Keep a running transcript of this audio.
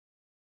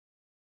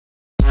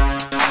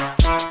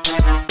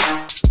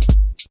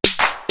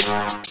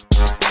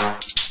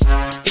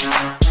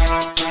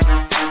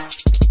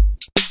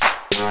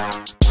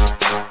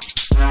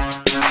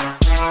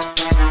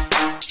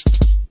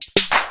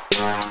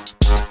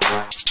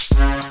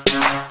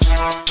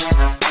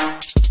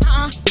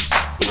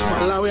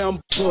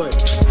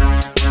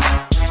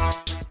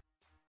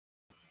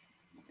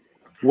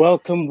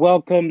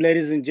Welcome,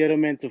 ladies and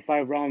gentlemen, to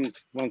 5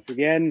 Rounds once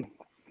again,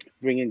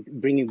 bringing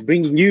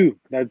you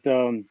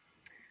that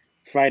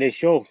Friday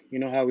show. You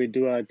know how we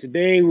do.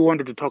 Today, we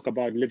wanted to talk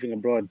about living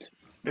abroad.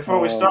 Before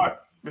we start,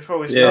 we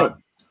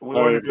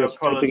wanted to just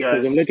because I'm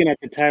apologize. looking at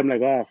the time,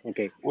 like,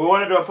 okay. We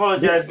wanted to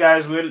apologize,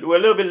 guys. We're a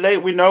little bit late.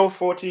 We know,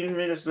 14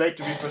 minutes late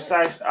to be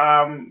precise.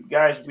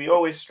 Guys, we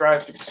always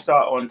strive to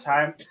start on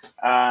time.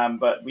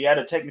 But we had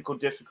a technical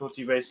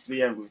difficulty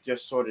basically, and we've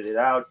just sorted it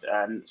out,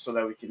 and so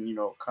that we can,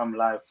 come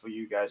live for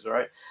you guys. All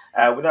right.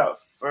 Without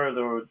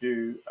further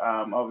ado,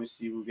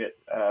 obviously we'll get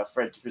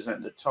Fred to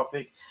present the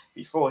topic.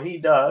 Before he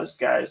does,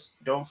 guys,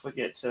 don't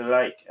forget to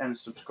like and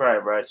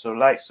subscribe. Right. So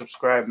like,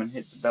 subscribe, and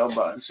hit the bell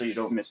button so you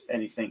don't miss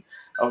anything.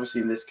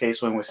 Obviously, in this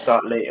case, when we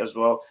start late as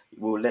well,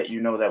 we'll let you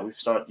know that we've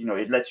started.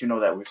 It lets you know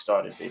that we've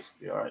started,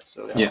 basically. All right.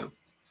 So,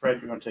 Fred,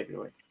 you're going to take it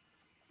away.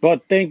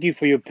 But thank you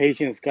for your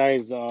patience,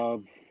 guys.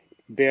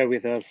 Bear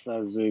with us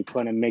as we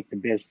kind of make the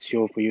best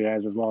show for you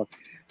guys as well.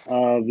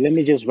 Let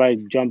me just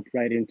jump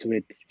right into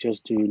it,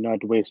 just to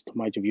not waste too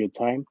much of your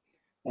time.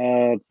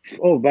 By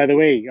the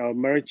way, our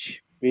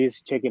merch,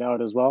 please check it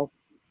out as well.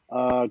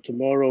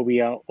 Tomorrow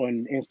we are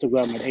on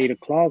Instagram at 8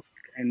 o'clock,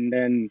 and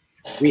then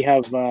we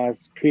have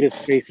Twitter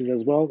Spaces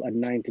as well at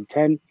 9 to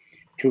 10.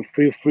 To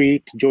feel free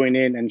to join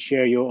in and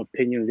share your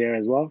opinions there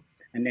as well,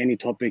 and any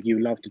topic you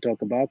love to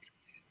talk about.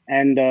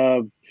 And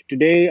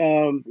today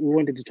we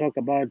wanted to talk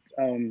about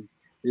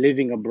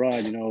living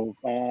abroad.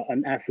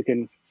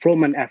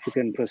 From an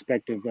African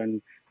perspective,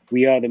 and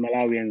we are the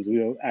Malawians.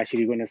 We are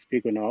actually going to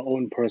speak on our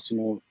own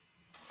personal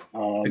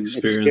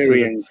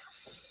experience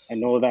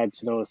and all that.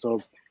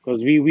 So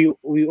because we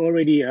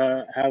already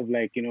have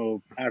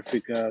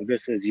Africa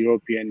versus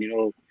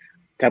European,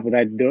 type of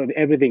that.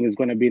 Everything is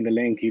going to be in the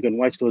link. You can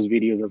watch those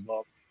videos as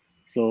well.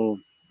 So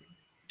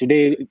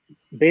today,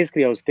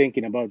 basically, I was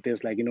thinking about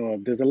this.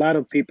 There's a lot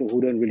of people who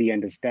don't really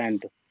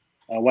understand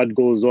what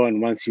goes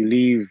on once you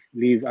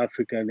leave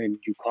Africa and then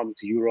you come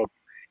to Europe.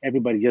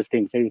 Everybody just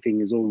thinks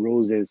everything is all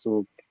roses.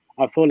 So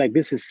I feel like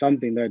this is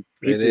something that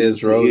it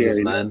is roses,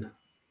 man.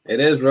 It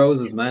is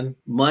roses, man.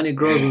 Money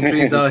grows on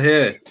trees out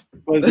here.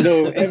 Because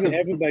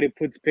everybody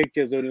puts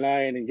pictures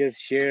online and just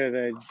share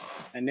that,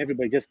 and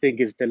everybody just think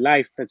it's the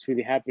life that's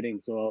really happening.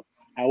 So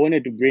I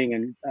wanted to bring,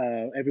 and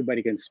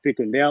everybody can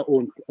speak on their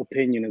own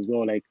opinion as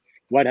well. Like,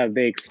 what have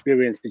they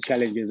experienced, the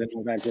challenges and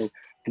all that. So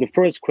for the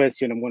first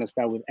question, I'm going to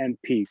start with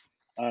MP.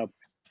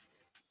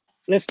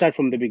 Let's start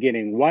from the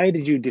beginning. Why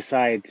did you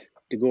decide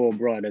to go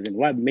abroad? As in,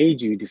 what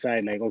made you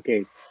decide, like,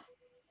 okay,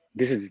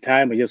 this is the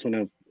time, I just want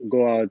to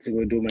go out and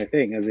go do my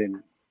thing? As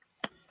in,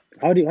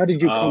 how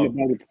did you come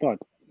about with the thought?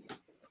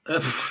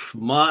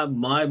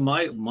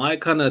 My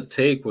kind of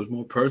take was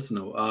more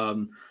personal.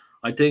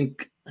 I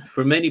think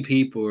for many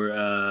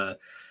people,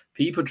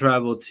 people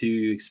travel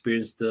to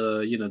experience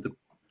the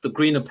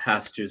greener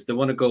pastures. They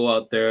want to go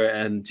out there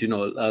and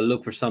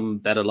look for some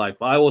better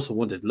life. I also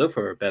wanted to look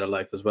for a better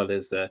life as well.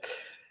 As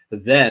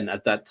then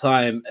at that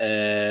time,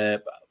 I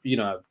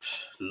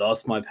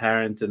lost my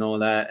parents and all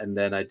that, and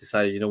then I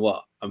decided,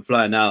 I'm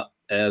flying out.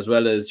 As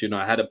well as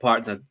I had a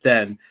partner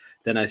then.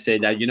 Then I said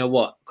that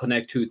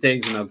connect two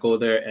things and I'll go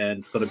there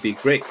and it's gonna be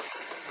great.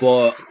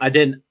 But I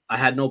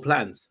had no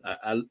plans.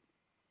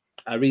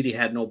 I really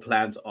had no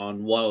plans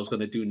on what I was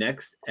gonna do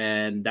next,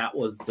 and that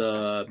was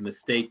the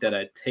mistake that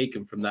I'd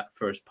taken from that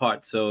first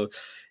part. So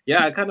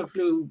yeah, I kind of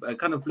flew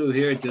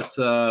here just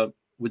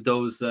with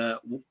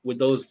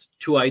those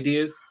two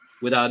ideas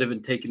without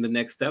even taking the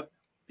next step.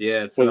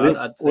 Yeah, so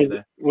I'd say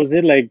that. Was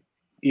it like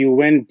you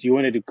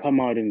wanted to come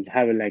out and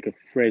have a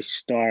fresh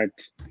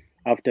start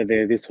after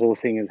this whole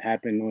thing has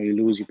happened, or you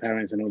lose your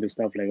parents and all this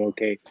stuff? Like,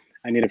 okay,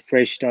 I need a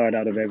fresh start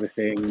out of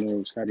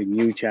everything, start a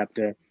new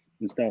chapter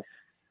and stuff.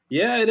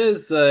 Yeah, it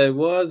is. It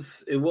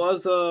was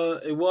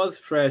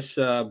fresh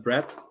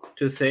breath,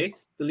 to say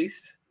the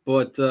least.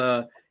 But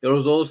it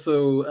was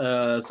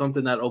also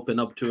something that opened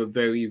up to a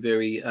very,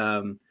 very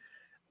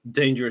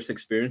dangerous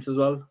experience as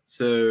well.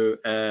 So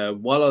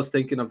while I was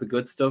thinking of the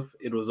good stuff,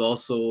 it was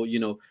also,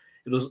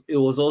 it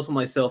was also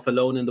myself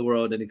alone in the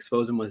world and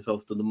exposing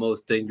myself to the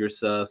most dangerous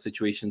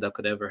situation that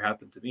could ever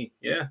happen to me.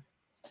 Yeah.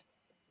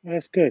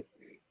 That's good.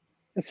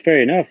 That's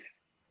fair enough.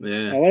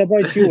 Yeah. What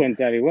about you,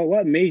 Ansari?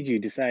 What made you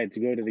decide to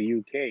go to the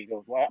UK?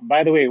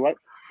 By the way,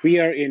 we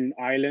are in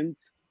Ireland,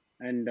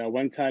 and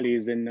Wantali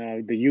is in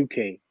the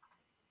UK.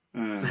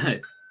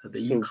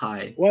 The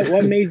UK.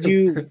 What made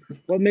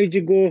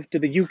you go to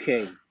the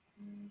UK?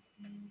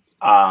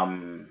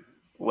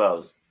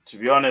 Well, to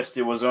be honest,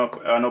 it was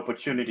an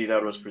opportunity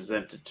that was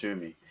presented to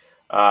me.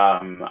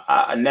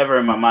 I never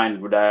in my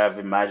mind would I have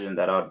imagined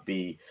that I'd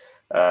be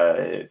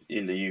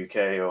in the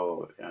UK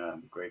or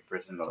Great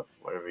Britain or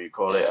whatever you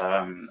call it.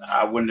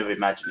 I wouldn't have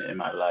imagined it in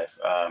my life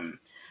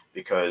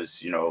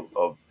because,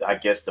 of, I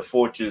guess, the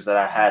fortunes that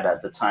I had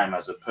at the time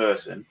as a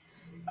person.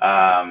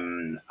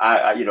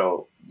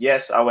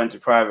 Yes, I went to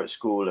private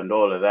school and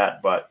all of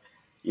that, but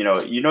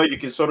you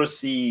can sort of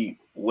see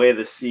where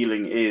the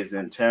ceiling is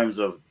in terms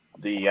of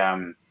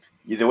the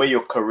way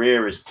your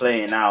career is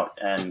playing out,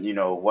 and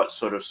what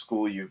sort of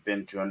school you've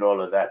been to and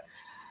all of that.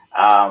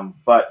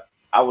 But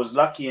I was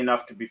lucky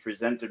enough to be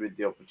presented with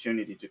the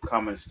opportunity to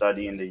come and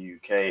study in the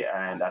UK,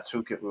 and I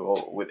took it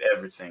with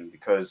everything,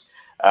 because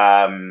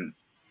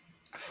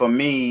for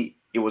me,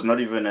 it was not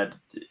even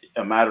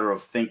a matter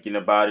of thinking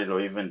about it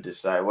or even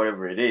decide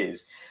whatever it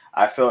is.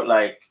 I felt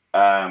like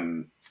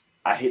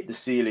I hit the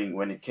ceiling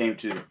when it came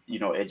to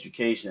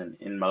education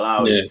in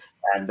Malawi, Yeah.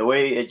 and the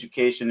way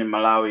education in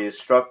Malawi is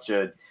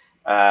structured.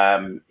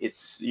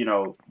 It's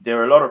there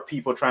are a lot of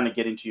people trying to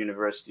get into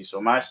university.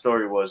 So my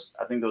story was,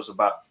 I think there was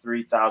about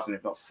 3,000,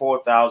 if not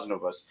 4,000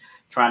 of us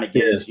trying to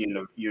get Yeah.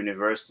 into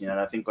university, and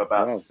I think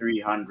about Wow.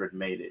 300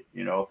 made it.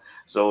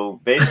 So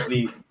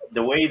basically,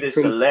 the way they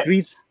From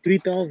select,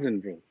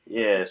 3,000, bro.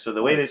 yeah, so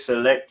the way Wow. they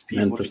select And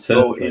people to go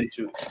percent, like,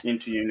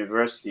 into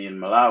university in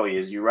Malawi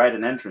is you write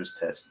an entrance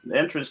test. The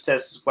entrance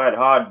test is quite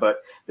hard, but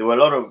there were a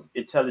lot of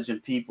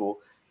intelligent people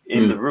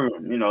in the mm,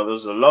 room.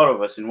 There's a lot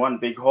of us in one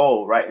big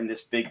hall writing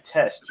this big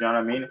test. You know what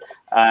I mean?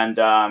 And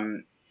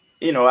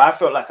I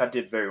felt like I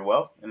did very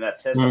well in that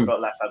test. I mm,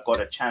 felt like I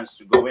got a chance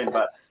to go in.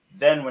 But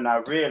then when I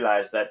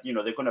realized that they're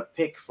going to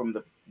pick from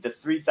the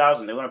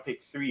 3,000, they're going to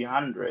pick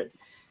 300.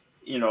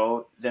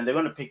 Then they're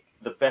going to pick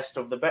the best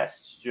of the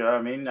best. Do you know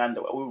what I mean? And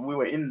we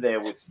were in there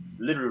with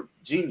little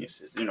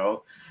geniuses.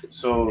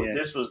 So Yeah.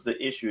 this was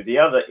the issue. The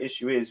other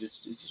issue is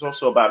it's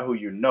also about who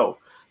you know.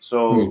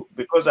 mm. So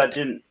because I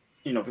didn't,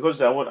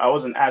 because I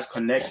wasn't as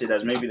connected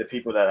as maybe the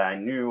people that I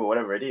knew or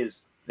whatever it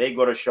is, they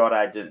got a shot,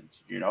 I didn't.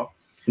 Yeah.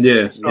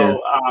 Yeah.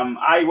 So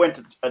I went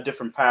a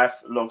different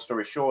path, long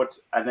story short,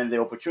 and then the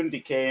opportunity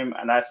came,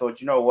 and I thought,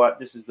 you know what,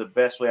 this is the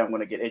best way I'm going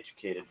to get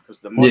educated, because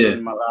the model Yeah.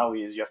 in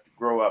Malawi is you have to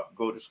grow up,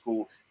 go to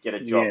school, get a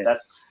job. Yeah.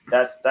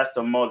 That's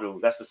the model.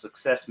 That's the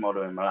success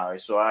model in Malawi.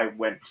 So I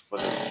went for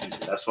the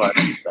opportunity. That's why I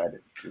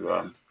decided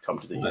to come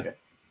to the UK.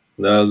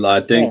 Well, I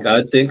think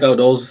Oh, I would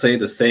also say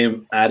the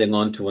same, adding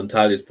on to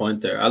Antalia's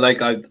point there.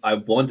 I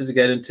wanted to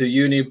get into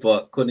uni,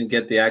 but couldn't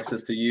get the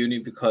access to uni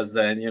because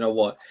then, you know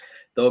what,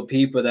 there were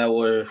people that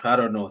were, I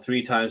don't know,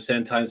 3 times,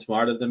 10 times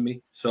smarter than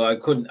me. So I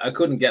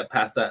couldn't get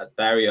past that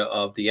barrier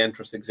of the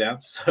entrance exam.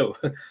 So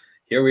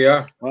here we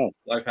are. wow.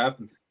 Life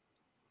happens.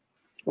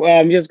 Well,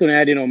 I'm just going to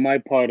add in on my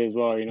part as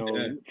well.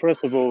 Yeah.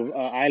 First of all,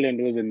 Ireland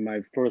wasn't my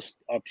first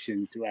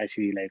option to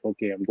actually like,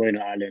 okay, I'm going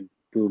to Ireland.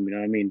 Boom, you know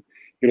what I mean?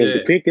 It was the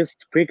Yeah.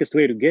 quickest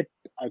way to get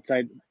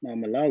outside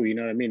Malawi, you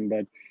know what I mean?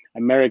 But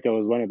America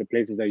was one of the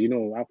places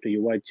that, after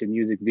you watch your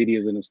music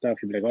videos and stuff,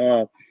 you're like,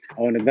 oh,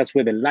 I want to, that's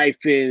where the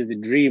life is, the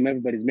dream.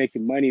 Everybody's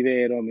making money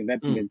there. I mean,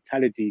 that Mm,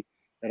 mentality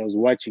that I was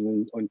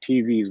watching on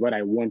TV is what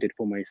I wanted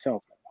for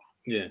myself.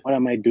 yeah. What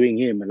am I doing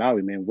here in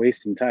Malawi, man?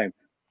 Wasting time.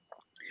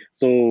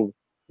 So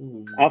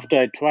Mm, after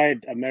I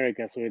tried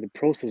America, so the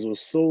process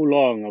was so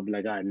long. I'm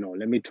like, ah, no,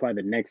 let me try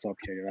the next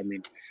option. You know what I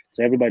mean?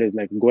 So everybody was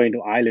like going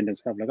to Ireland and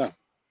stuff like that.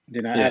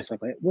 Then I yeah. asked, like,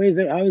 where is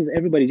it? How is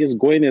everybody just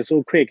going there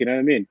so quick? You know what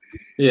I mean?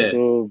 Yeah.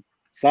 So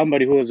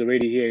somebody who was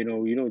already here,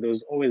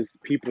 there's always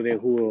people there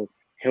who are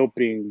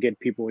helping get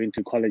people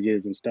into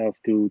colleges and stuff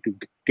to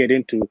get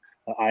into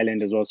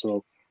Ireland as well.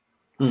 So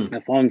Mm,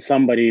 I found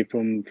somebody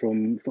from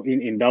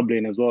in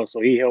Dublin as well. So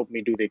he helped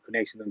me do the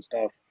connections and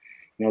stuff.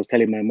 And I was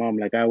telling my mom,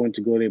 like, I want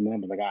to go there.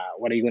 Mom was like,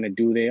 what are you going to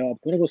do there? Oh, I'm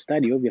going to go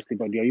study, obviously,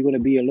 but are you going to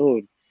be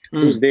alone?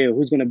 Who's mm, there?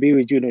 Who's going to be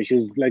with you? She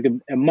was like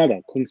a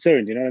mother,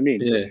 concerned, you know what I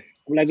mean? yeah.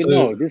 I'm like, So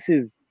no, this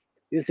is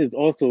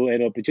also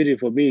an opportunity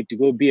for me to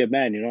go be a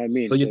man, you know what I so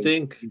mean? you Because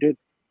think you don't,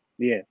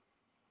 yeah,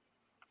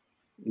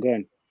 go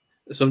on.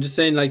 So I'm just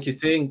saying, like, you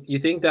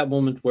think that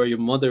moment where your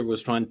mother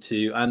was trying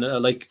to, and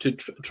like, to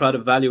try to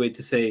evaluate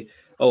to say,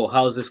 oh,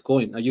 how's this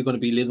going? Are you going to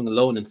be living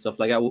alone and stuff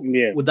like that?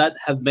 Yeah. Would that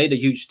have made a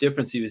huge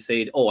difference if you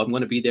said, oh, I'm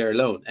going to be there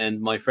alone,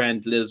 and my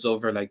friend lives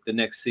over like the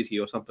next city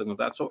or something of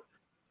that sort?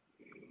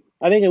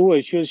 I think it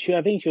would.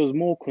 I think she was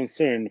more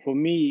concerned. For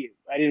me,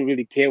 I didn't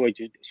really care what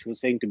she was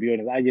saying, to be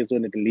honest. I just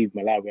wanted to leave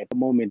Malawi. At the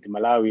moment in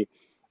Malawi,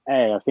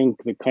 I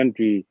think the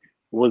country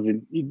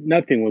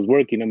nothing was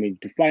working. I mean,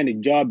 to find a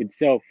job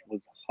itself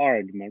was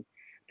hard, man.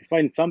 To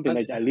find something And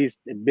like at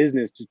least a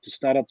business to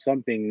start up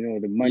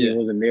something, the money yeah,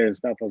 wasn't there and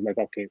stuff. I was like,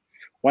 okay,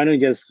 why not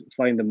just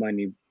find the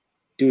money,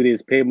 do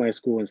this, pay my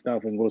school and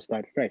stuff, and go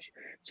start fresh.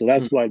 So mm,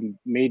 that's what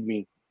made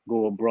me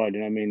go abroad. You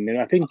know what I mean? And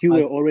I think you I,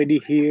 were already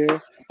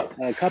here.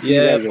 A couple of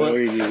you yeah, guys were but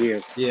already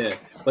here. yeah,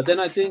 but then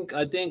I think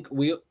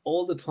we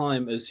all the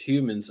time as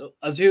humans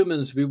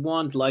we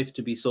want life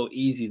to be so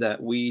easy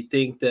that we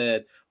think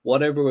that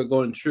whatever we're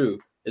going through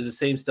is the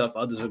same stuff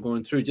others are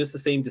going through. Just the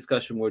same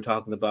discussion we're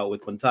talking about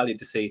with Montali,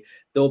 to say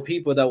there were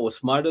people that were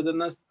smarter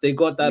than us. They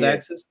got that Yeah,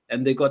 access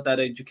and they got that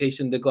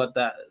education. They got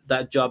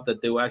that job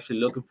that they were actually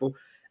looking for.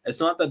 It's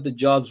not that the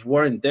jobs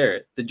weren't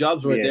there. The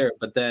jobs were yeah, there,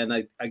 but then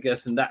I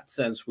guess in that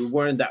sense we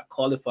weren't that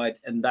qualified,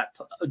 and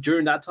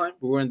during that time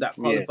we weren't that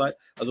yeah, qualified,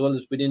 as well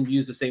as we didn't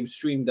use the same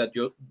stream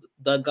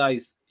that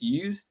guys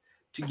used.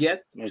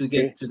 That's to true.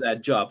 get to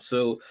that job.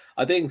 So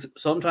I think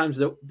sometimes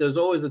there's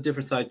always a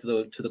different side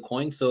to the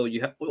coin. So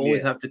you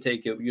always Yeah. have to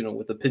take it,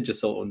 with a pinch of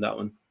salt on that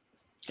one.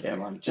 Yeah,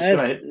 man. That's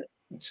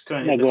Just gonna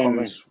hit no the go on, go on.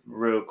 comments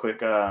real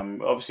quick.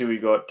 Obviously we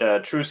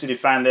got True City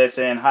Fan there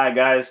saying hi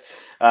guys.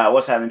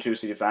 What's happening, True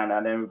City Fan?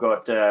 And then we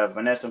got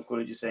Vanessa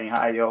Mkuluji saying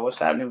hi, yo. What's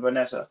happening,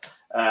 Vanessa?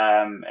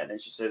 And then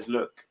she says,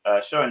 look,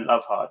 showing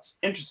love hearts.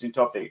 Interesting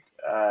topic.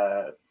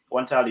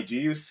 One Tally, do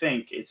you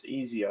think it's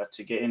easier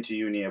to get into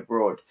uni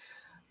abroad?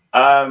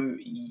 Um,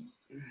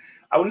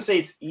 I wouldn't say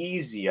it's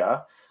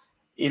easier.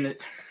 In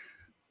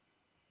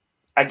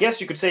I guess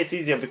you could say it's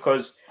easier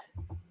because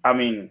I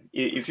mean,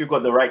 if you've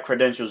got the right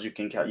credentials, you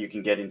can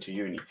get into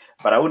uni.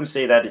 But I wouldn't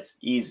say that it's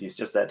easy. It's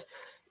just that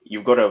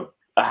you've got a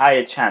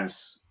higher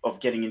chance of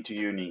getting into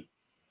uni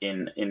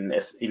in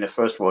a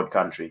first world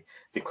country I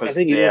because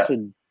think it they're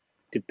also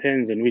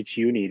depends on which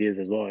uni it is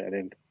as well. I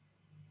think.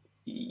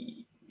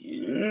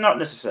 not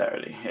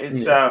necessarily.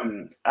 It's Yeah.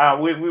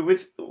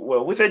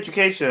 with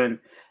education,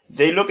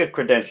 they look at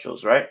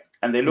credentials, right?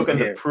 And they look at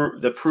Yeah.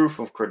 the proof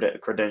of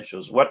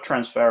credentials. What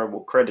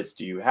transferable credits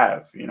do you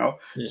have? Yeah.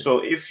 So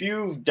if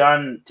you've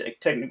done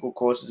technical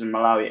courses in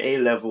Malawi, A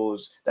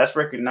levels, that's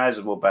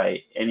recognizable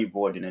by any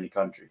board in any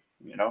country.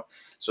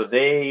 So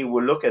they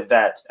will look at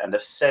that and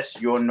assess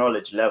your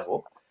knowledge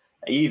level,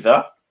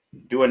 either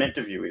do an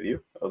interview with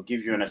you or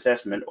give you an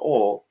assessment,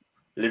 or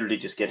literally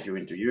just get you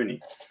into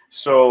uni.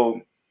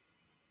 So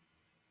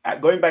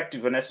going back to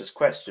Vanessa's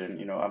question,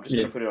 I'm just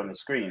going Yeah. to put it on the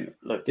screen.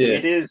 Look, Yeah.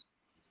 it is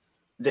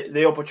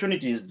the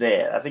opportunity is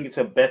there. I think it's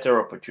a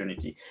better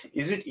opportunity.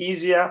 Is it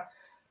easier?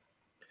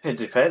 It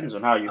depends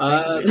on how you think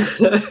of Uh, it.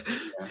 Yeah.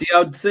 See, I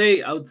would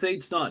say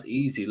it's not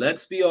easy.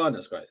 Let's be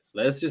honest, guys.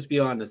 Let's just be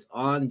honest.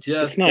 On It's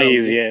just not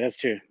easy. Yeah, that's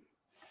true.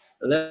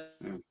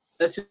 Mm.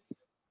 let's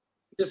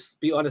just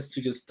be honest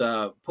to just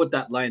put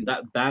that line,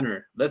 that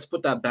banner. Let's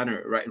put that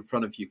banner right in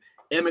front of you.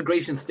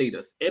 Immigration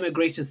status.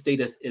 Immigration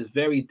status is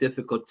very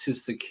difficult to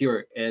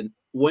secure, and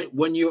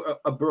when you're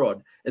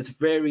abroad, it's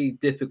very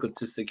difficult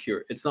to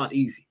secure. It's not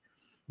easy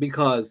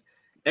because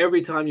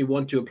every time you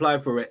want to apply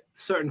for it,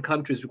 certain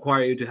countries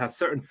require you to have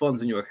certain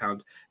funds in your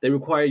account. They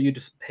require you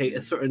to pay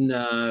a certain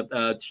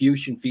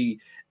tuition fee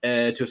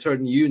to a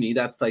certain uni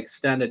that's like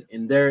standard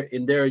in their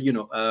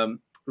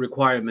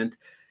requirement.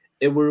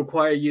 It will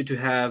require you to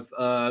have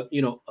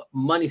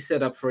money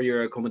set up for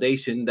your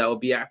accommodation that will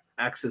be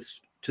access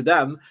to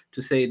them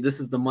to say this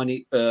is the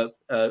money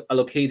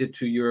allocated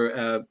to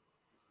your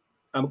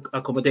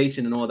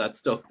accommodation and all that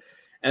stuff.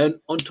 And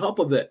on top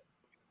of it,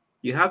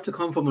 you have to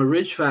come from a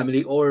rich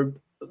family or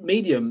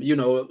medium,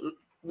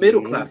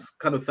 middle Hmm. class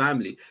kind of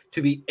family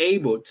to be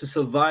able to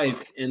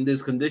survive in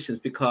these conditions.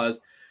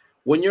 Because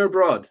when you're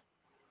abroad,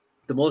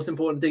 the most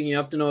important thing you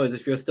have to know is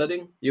if you're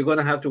studying, you're going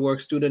to have to work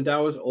student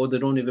hours, or they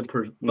don't even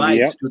provide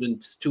Yep.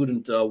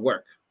 student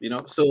work.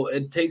 So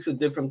it takes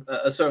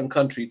a certain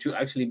country to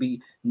actually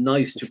be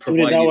nice to Student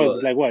provide you.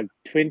 hours like what?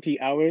 20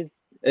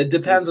 hours. It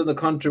depends on the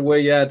country where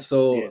you're at.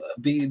 So Yeah.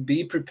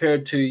 be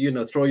prepared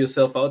to throw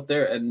yourself out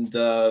there and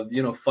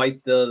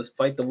fight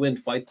the wind,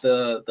 fight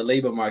the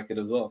labor market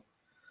as well.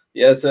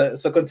 Yeah.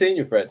 So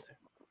continue, Fred.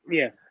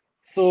 Yeah.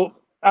 So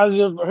as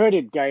you've heard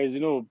it, guys,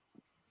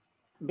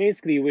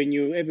 basically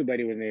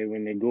everybody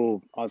when they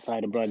go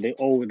outside abroad,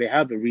 they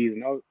have a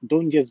reason. Oh,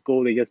 don't just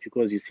go there just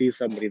because you see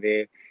somebody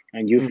there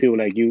and you Mm, feel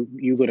like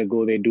you gotta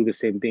go there, do the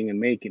same thing and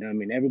make it. I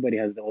mean, everybody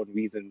has their own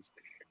reasons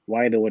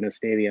why they want to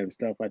stay there and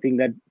stuff. I think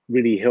that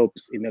really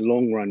helps in the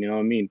long run. You know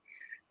what I mean?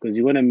 Because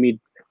you want to meet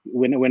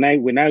when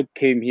I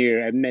came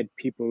here, I met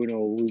people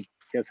who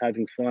just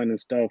having fun and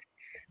stuff.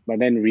 But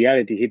then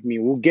reality hit me.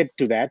 We'll get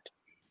to that.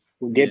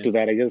 We'll get yeah. to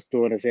that. I just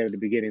don't want to say at the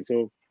beginning.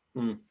 So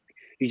Mm,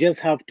 you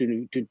just have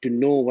to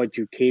know what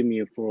you came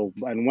here for,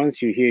 and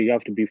once you're here you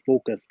have to be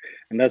focused,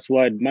 and that's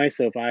why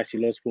myself I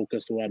actually lost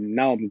focus to, and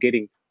now I'm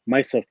getting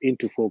myself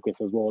into focus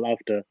as well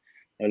after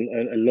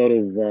a lot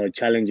of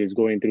challenges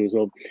going through.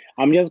 So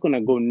I'm just gonna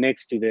go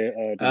next to the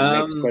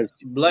next question.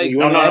 Oh, you Blake, No,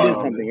 want to no, add no, in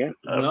no. something? Yeah.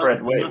 no,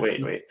 Fred, wait, no, wait,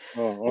 no. wait.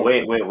 Oh,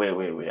 okay.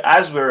 Wait.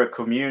 As we're a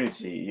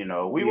community, we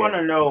Yeah. want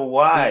to know Yeah,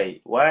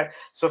 why.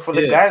 So for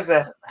the yeah, guys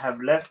that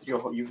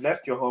you've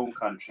left your home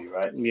country,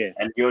 right? Yeah.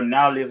 And you're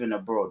now living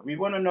abroad. We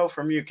want to know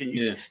from you. Can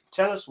you yeah,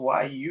 tell us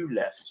why you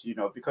left?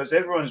 Because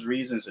everyone's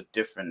reasons are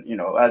different.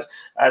 As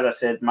I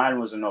said, mine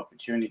was an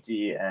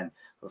opportunity, and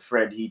for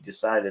Fred, he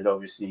decided,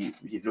 obviously,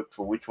 he looked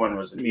for which one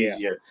was an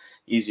Yeah.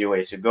 easier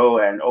way to go,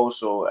 and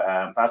also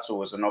Pato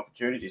was an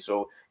opportunity.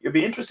 So it'll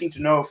be interesting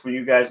to know from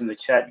you guys in the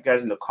chat, you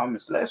guys in the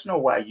comments. Let us know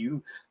why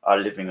you are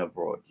living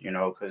abroad.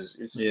 Because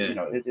yeah.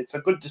 it's a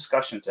good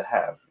discussion to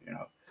have.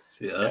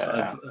 See, I've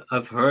Yeah.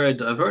 I've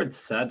I've heard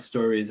sad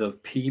stories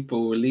of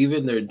people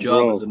leaving their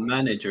job as Bro. a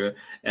manager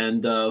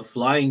and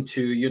flying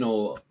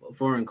to a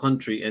foreign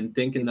country and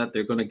thinking that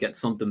they're gonna get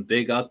something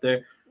big out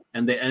there,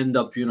 and they end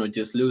up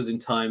just losing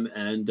time,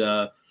 and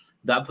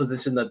that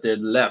position that they're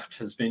left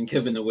has been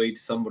given away to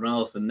someone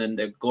else, and then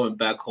they're going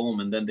back home,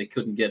 and then they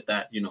couldn't get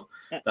that kind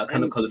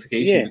of And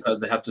qualification yeah. because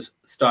they have to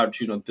start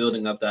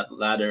building up that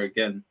ladder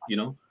again.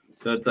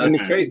 So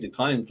it's crazy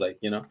times, like,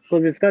 you know.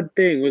 Because it's that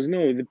thing was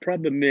no. The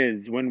problem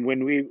is when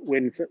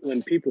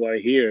people are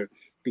here,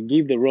 they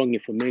give the wrong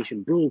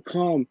information. Bro,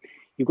 come,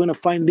 you're gonna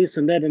find this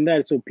and that and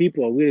that. So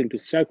people are willing to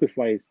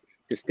sacrifice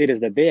the status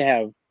that they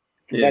have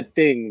for Yeah. that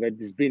thing that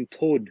is being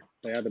told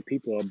by other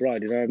people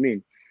abroad. You know what I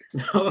mean?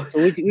 So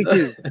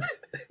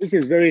which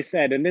is very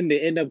sad. And then they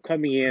end up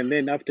coming here, and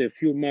then after a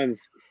few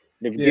months,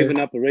 they've given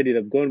up already.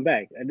 They've gone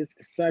back, and it's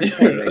the sad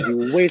part. Like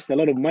you waste a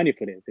lot of money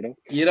for this, you know.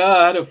 You know,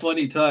 I had a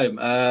funny time.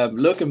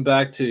 Looking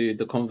back to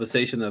the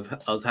conversation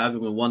I was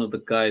having with one of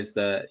the guys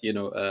that, you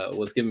know,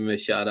 was giving me a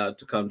shout out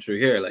to come through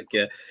here. Like,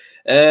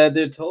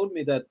 they told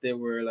me that they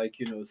were, like,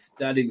 you know,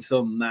 studying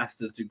some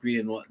master's degree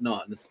and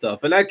whatnot and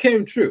stuff, and I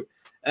came through.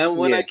 And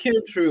when I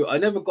came through, I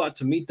never got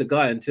to meet the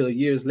guy until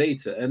years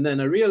later. And then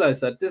I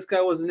realized that this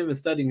guy wasn't even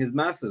studying his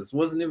master's,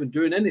 wasn't even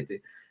doing anything.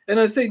 And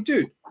I say,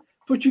 dude,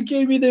 but you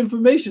gave me the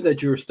information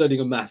that you were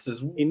studying a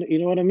master's. You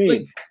know what I mean?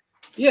 Like,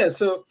 yeah,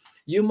 so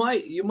you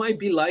might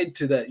be lied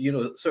to that, you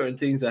know, certain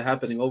things are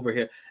happening over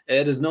here.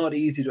 It is not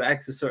easy to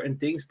access certain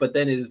things, but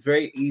then it is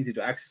very easy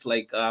to access,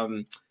 like,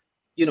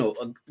 you know,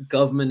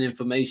 government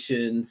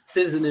information,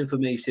 citizen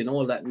information,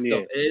 all that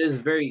stuff. It is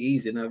very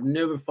easy, and I've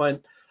never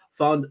found,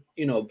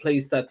 you know, a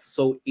place that's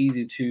so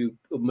easy to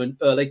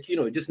like, you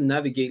know, just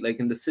navigate, like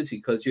in the city,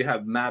 because you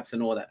have maps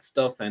and all that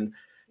stuff, and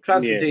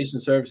transportation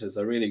services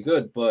are really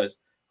good. But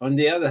on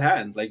the other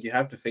hand, like, you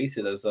have to face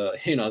it as a,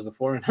 you know, as a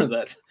foreigner,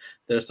 that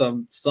there's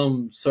some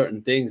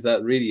certain things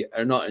that really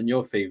are not in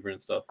your favor and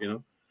stuff, you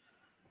know.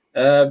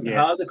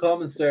 How are the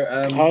comments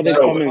there?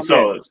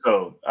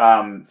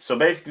 So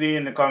basically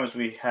in the comments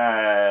we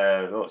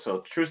have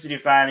True City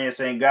Fan here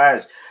saying,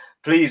 guys,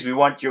 please, we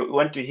want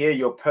to hear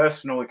your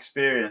personal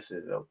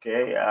experiences.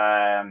 Okay.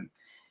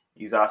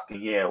 He's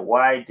asking here,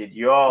 why did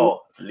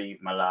y'all leave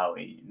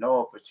Malawi? No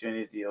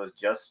opportunity, or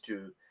just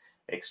to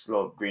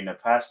explore greener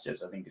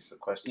pastures? I think it's a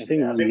question. I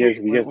think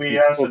we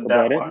answered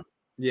that one.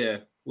 Yeah,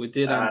 we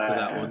did answer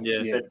that one.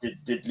 Yeah. Said,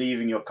 did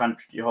leaving your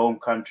home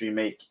country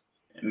make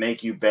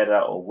you better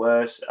or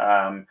worse?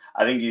 I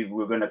think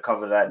we're going to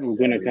cover that. We're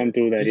going to come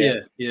through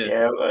that.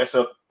 Yeah.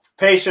 So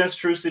patience,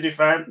 True City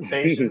Fan,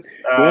 patience.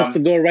 He wants to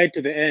go right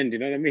to the end. You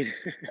know what I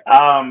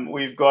mean?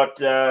 We've got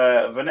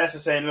Vanessa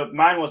saying, look,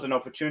 mine was an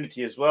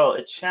opportunity as well,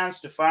 a chance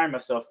to find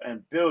myself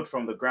and build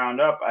from the ground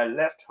up. I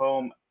left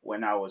home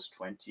when I was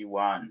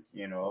 21,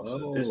 you know.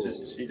 So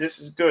this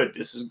is good.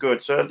 This is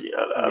good. So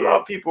a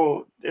lot of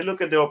people, they look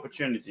at the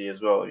opportunity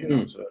as well, you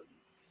know. So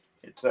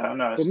it's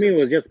no, for me, it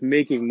was just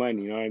making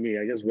money, you know what I mean?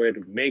 I just wanted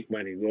to make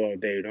money, go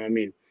out there, you know what I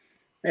mean?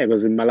 Yeah,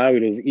 because in Malawi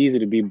it was easy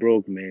to be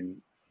broke,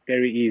 man.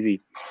 Very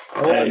easy.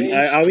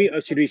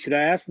 Should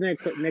I ask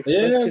next question?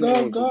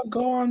 Yeah,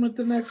 go on with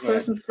the next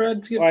question,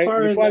 Fred. Before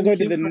I go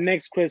to the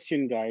next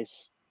question,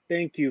 guys,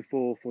 thank you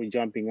for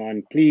jumping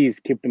on. Please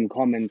keep them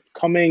comments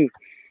coming.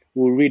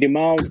 We'll read them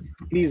out.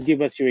 Please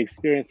give us your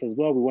experience as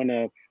well. We want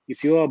to,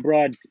 if you're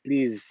abroad,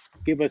 please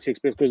give us your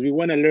experience, because we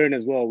want to learn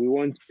as well. We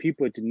want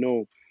people to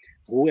know,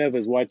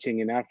 whoever's watching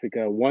in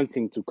Africa,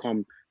 wanting to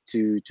come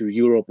to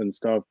Europe and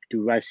stuff,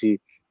 to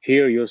actually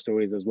hear your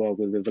stories as well,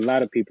 because there's a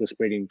lot of people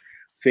spreading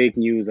fake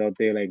news out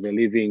there, like they're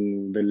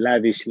living the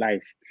lavish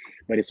life,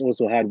 but it's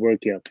also hard work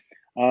here.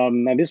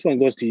 Now this one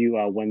goes to you,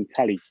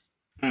 Wantali.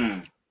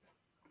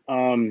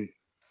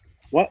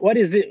 What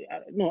is it?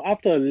 No,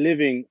 after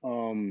living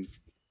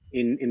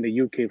in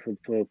the UK for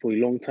a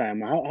long time,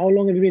 how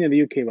long have you been in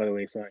the UK, by the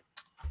way? Sorry.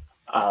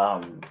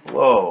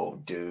 Whoa,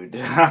 dude,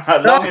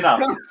 long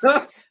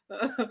enough.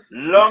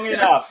 Long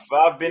enough.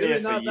 I've been here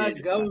for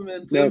years.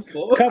 Just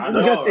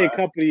a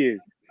couple of years.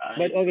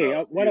 But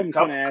okay, what I'm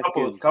trying to ask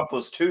is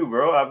couples too,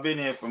 bro. I've been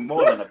here for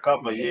more than a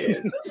couple of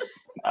years.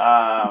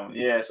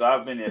 So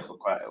I've been here for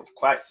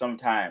quite some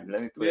time.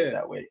 Let me put it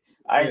that way.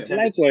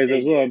 Likewise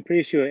as well. I'm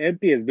pretty sure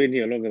MP has been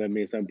here longer than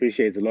me, so I'm pretty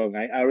sure it's long.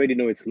 I already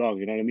know it's long.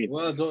 You know what I mean?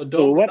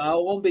 Well, I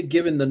won't be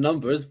giving the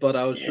numbers, but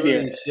I'll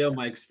surely share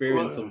my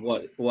experience of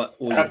what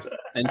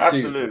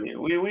absolutely.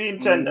 We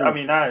intend. I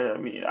mean,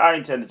 I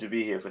intended to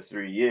be here for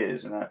 3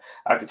 years, and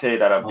I can tell you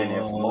that I've been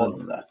here for more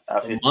than that.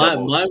 I've hit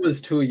mine was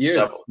 2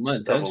 years.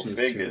 Double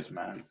figures,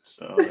 man.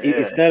 So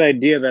it's that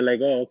idea that, like,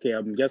 oh, okay,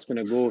 I'm just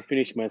gonna go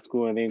finish my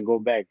school and then go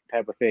back,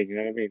 type of thing. You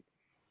know what I mean?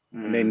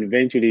 And then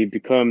eventually it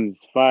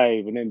becomes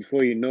 5, and then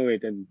before you know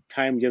it, and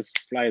time just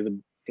flies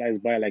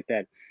by like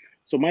that.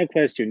 So my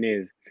question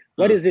is,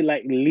 what is it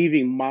like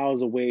living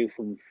miles away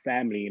from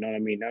family? You know what I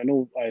mean? I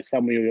know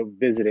some of you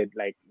visited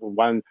like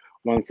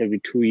once every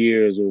 2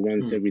 years or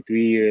once every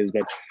 3 years,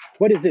 but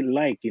what is it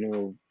like,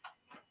 you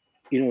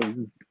know,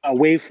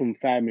 away from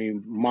family,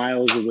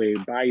 miles away,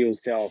 by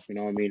yourself? You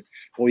know what I mean?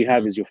 All you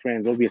have is your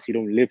friends. Obviously, you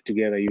don't live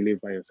together; you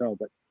live by yourself.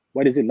 But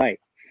what is it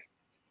like?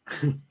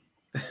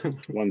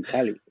 One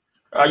tally.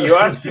 Are you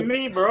asking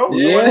me, bro?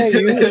 Yeah,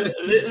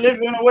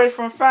 living away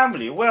from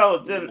family.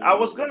 Well, then I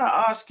was gonna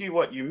ask you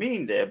what you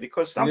mean there,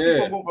 because some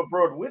people move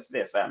abroad with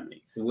their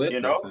family. We're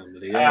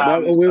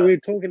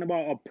talking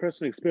about a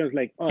personal experience,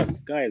 like us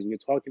guys. We're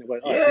talking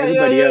about us.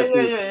 Everybody else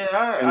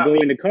can go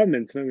in the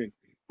comments. I mean,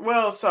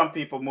 Well, some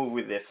people move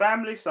with their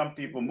family. Some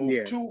people move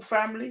Yeah, to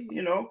family.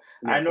 yeah.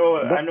 I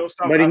know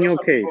some. But I in know your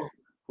some case, people.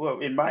 Well,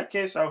 in my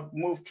case, I've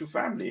moved to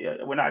family.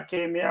 When I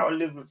came here, I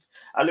lived with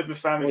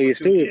family well, for you're two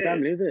still with years.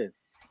 family, is it?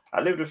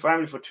 I lived with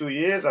family for 2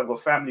 years. I've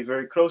got family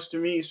very close to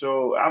me,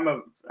 so I'm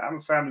a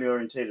family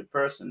orientated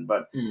person.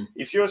 But Mm.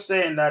 if you're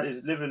saying that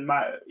is living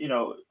how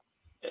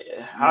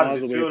does Miles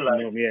it away feel from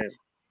like home. Yeah,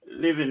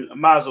 living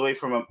miles away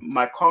from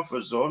my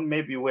comfort zone,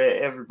 maybe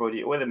where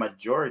the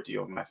majority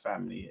of my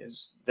family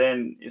is,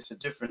 then it's a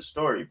different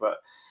story. But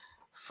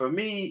for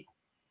me,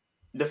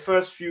 the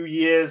first few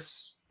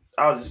years,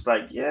 I was just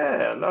like,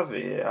 yeah, I love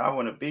it here. I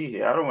want to be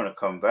here. I don't want to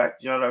come back.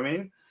 You know what I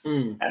mean?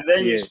 Mm. And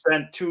then you yeah,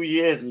 spend 2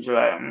 years and you're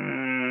like,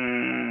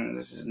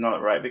 this is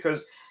not right.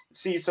 Because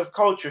see, it's a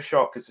culture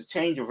shock, it's a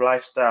change of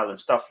lifestyle and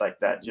stuff like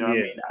that. You know what I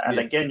Yeah, mean? And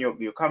yeah. again,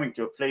 you're coming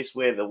to a place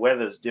where the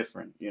weather's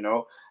different,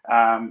 and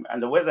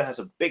the weather has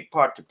a big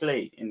part to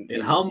play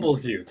It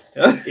humbles you.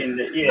 in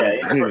the yeah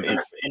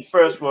in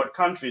first world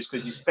countries,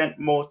 because you spend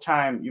more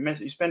time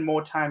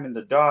in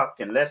the dark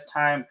and less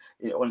time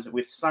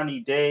with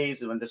sunny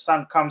days, and when the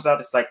sun comes out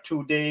it's like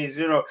 2 days,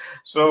 Mm.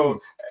 so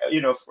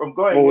from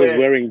going always where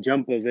wearing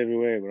jumpers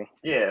everywhere, bro.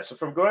 yeah, so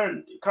from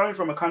coming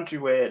from a country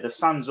where the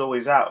sun's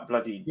always out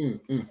bloody Mm.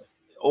 Mm.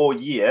 all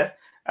year,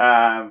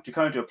 to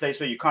come to a place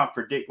where you can't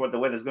predict what the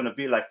weather's going to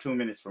be like 2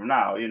 minutes from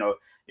now.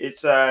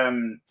 It's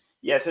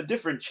yeah, it's a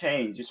different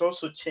change. It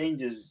also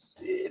changes.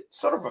 It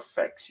sort of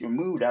affects your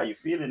mood, how you're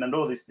feeling, and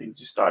all these things.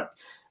 You start,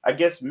 I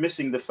guess,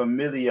 missing the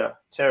familiar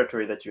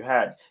territory that you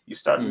had. You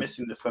start Mm.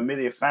 missing the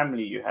familiar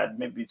family you had.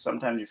 Maybe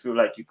sometimes you feel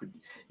like you could,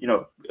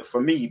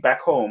 for me back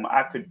home,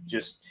 I could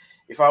just,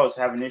 if I was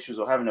having issues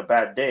or having a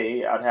bad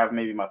day, I'd have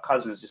maybe my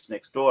cousins just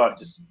next door. I'd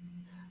just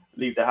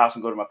leave the house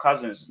and go to my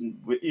cousins, and,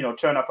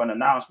 turn up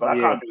unannounced. But I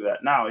Yeah, can't do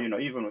that now.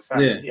 Even with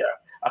family Yeah. here,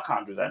 I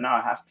can't do that now.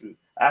 I have to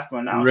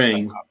announce that I'm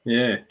Rain. coming.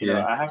 Yeah.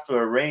 Yeah. I have to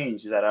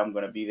arrange that I'm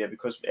going to be there,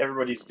 because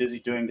everybody's busy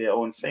doing their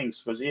own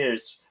things. Because here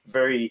it's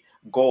very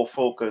goal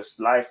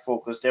focused, life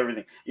focused,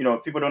 everything.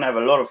 People don't have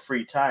a lot of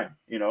free time.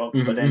 But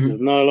Mhm, then there's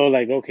mhm. not a lot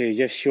like okay,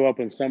 just show up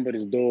on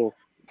somebody's door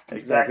and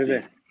stuff, is it?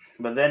 exactly.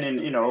 But then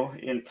in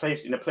a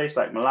place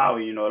like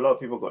Malawi, a lot of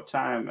people got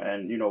time,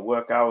 and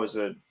work hours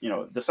are,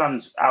 the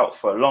sun's out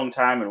for a long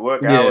time, and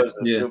work Yeah. hours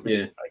are a Yeah. little bit,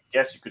 Yeah. I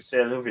guess you could say,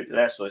 a little bit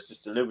less, or it's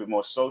just a little bit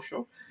more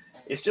social.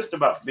 It's just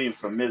about being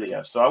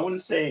familiar. So um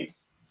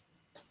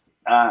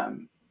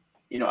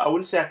I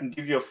wouldn't say I can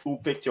give you a full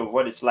picture of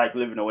what it's like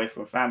living away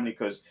from family,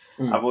 because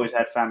Mm. I've always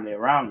had family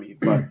around me.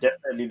 But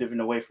definitely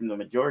living away from the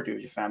majority of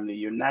your family,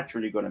 you're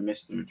naturally going to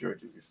miss the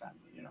majority of your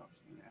family. Yeah.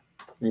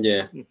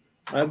 Yeah.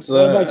 That's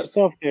What about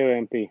yourself there,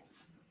 MP?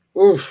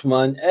 oof,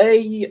 man.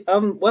 Hey,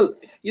 well,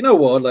 you know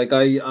what? Like,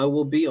 I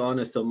will be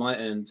honest on my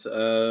end.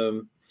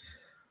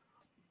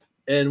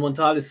 And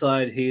Montali's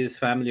side, he's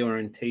family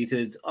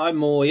orientated. I'm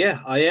more,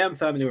 yeah, I am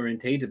family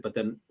orientated. But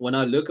then when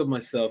I look at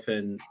myself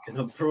in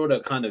a broader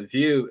kind of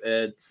view,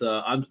 it's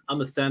I'm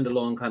a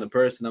standalone kind of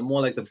person. I'm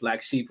more like the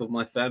black sheep of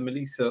my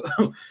family. So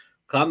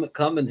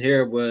coming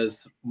here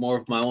was more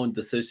of my own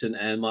decision,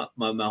 and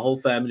my whole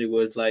family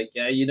was like,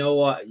 yeah, you know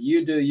what,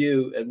 you do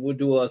you, and we'll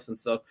do us and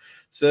stuff.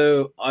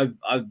 So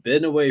I've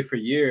been away for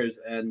years,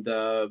 and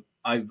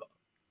I've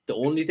the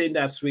only thing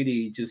that's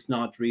really just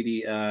not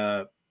really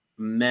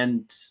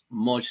meant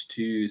much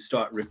to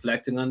start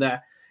reflecting on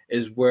that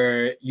is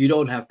where you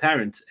don't have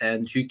parents,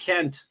 and you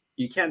can't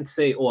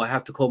say, oh, I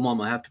have to call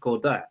mom, I have to call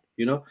dad.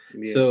 Yeah,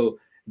 So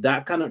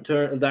that kind of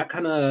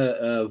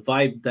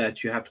vibe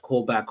that you have to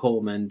call back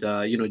home, and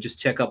just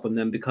check up on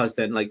them, because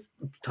then, like,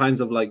 times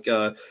of like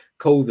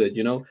COVID,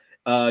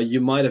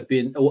 you might have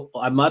been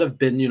I might have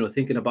been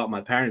thinking about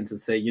my parents and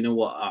say, you know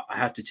what, I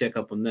have to check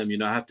up on them.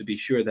 I have to be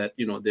sure that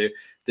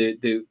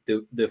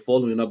they're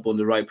following up on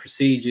the right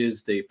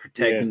procedures, they're yeah,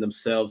 protecting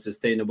themselves, they're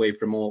staying away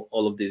from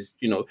all of this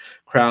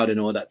crowd and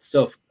all that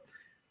stuff.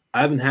 I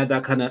haven't had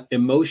that kind of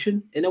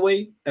emotion in a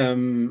way.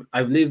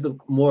 I've lived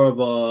more of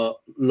a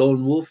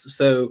lone wolf,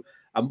 so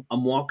I'm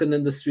walking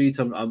in the streets.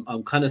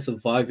 I'm kind of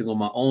surviving on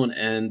my own.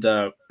 And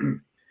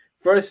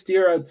first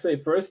year, I'd say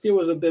first year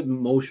was a bit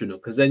emotional,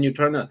 because then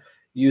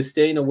you're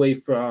staying away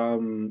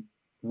from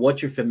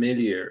what you're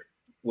familiar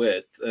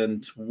with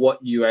and what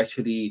you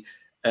actually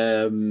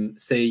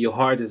say your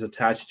heart is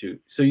attached to.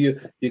 So you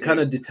kind yeah,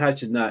 of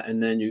detaching that,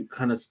 and then you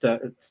kind of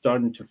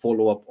starting to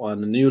follow up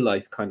on a new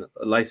life kind of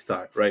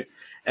lifestyle, right?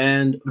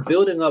 And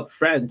building up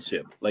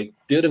friendship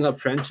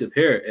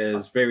here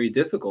is very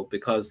difficult,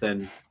 because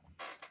then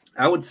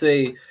I would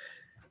say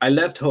I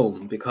left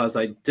home because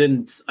I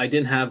didn't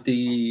have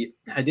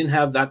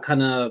that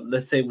kind of,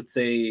 let's say, would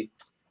say,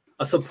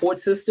 a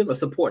support system, a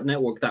support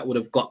network that would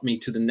have got me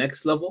to the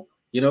next level.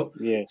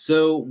 yeah,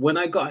 So when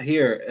I got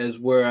here is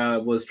where I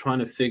was trying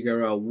to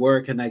figure out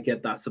where can I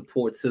get that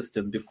support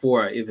system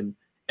before I even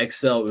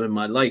excel in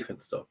my life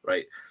and stuff,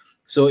 right?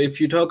 So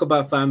if you talk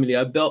about family,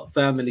 I built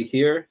family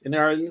here in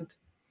Ireland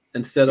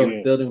instead of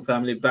yeah. building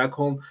family back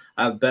home.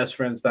 I have best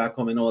friends back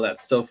home and all that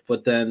stuff.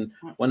 But then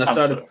when I I'm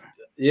started, sorry.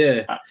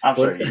 yeah, I'm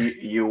but sorry.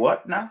 You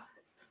what now?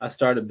 I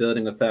started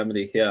building a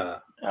family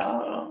here.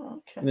 Oh,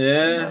 okay.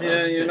 Yeah, No,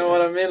 yeah, you know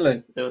what I mean?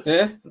 Like, it was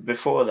yeah.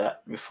 before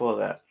that. Before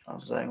that, I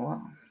was like,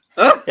 wow.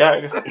 Ah,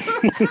 Yeah,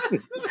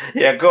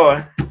 yeah. Go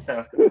on.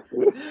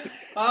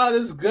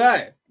 this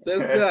guy.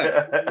 This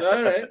guy.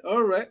 All right,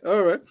 all right,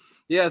 all right.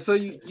 Yeah, so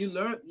you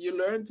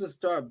learn to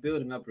start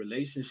building up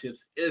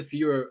relationships if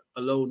you're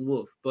a lone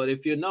wolf. But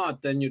if you're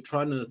not, then you're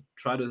try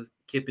to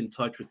keep in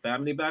touch with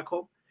family back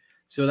home.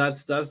 So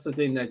that's the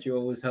thing that you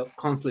always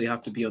constantly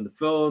have to be on the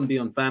phone, be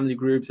on family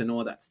groups and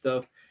all that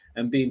stuff,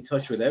 and be in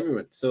touch with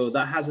everyone. So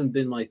that hasn't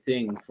been my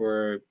thing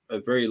for a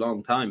very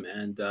long time,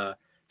 and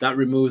that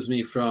removes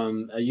me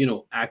from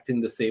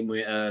acting the same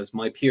way as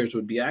my peers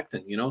would be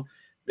acting.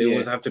 They Yeah.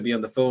 always have to be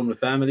on the phone with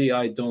family.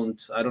 I don't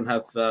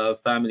have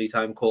family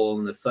time call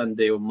on a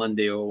Sunday or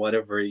Monday or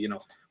whatever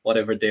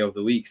day of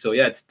the week. So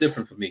yeah, it's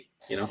different for me.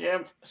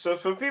 Yeah. So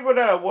for people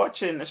that are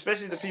watching,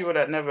 especially the people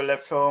that never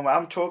left home,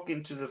 I'm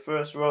talking to the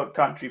first world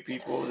country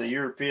people, the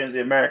Europeans,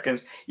 the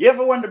Americans. You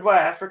ever wondered why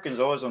Africans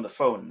are always on the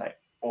phone, like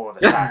all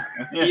the time?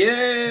 That's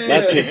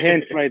Yeah. a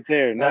hint right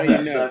there. Now That, you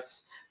that's know.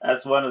 that's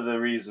that's one of the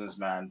reasons,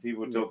 man.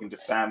 People Yeah. talking to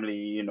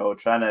family,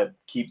 trying to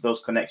keep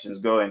those connections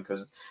going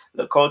because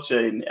the culture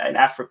in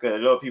Africa, a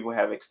lot of people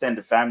have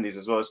extended families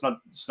as well.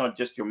 It's not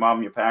just your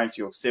mom, your parents,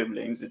 your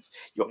siblings. It's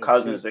your That's true.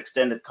 cousins,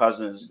 extended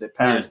cousins, their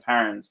Yeah.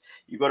 parents.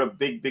 You got a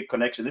big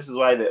connection. This is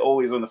why they're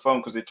always on the phone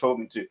because they're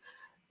talking to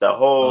the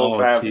whole Oh,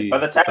 family. By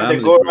the geez, the time they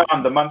family go group.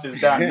 around, the month is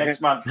done. Next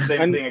month,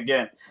 same and thing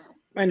again.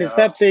 and it's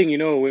Yeah. that thing,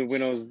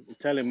 when I was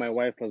telling my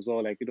wife as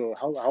well, like,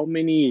 how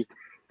many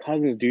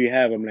cousins do you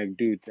have? I'm like,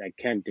 dude, I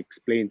can't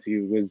explain to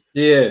you because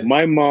Yeah.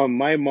 my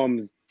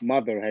mom's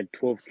mother had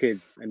 12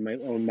 kids, and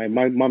my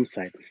mom's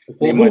side,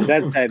 then my Oh,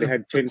 dad's side they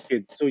had 10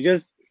 kids. So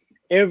just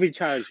every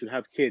child should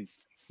have kids.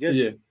 Just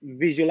yeah.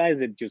 visualize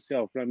it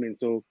yourself. I mean,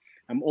 so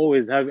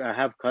I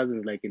have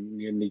cousins like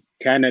in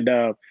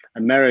Canada,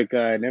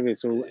 America, and everything.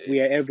 So we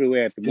are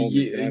everywhere at the moment.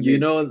 You, You know what I you mean?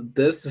 know,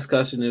 this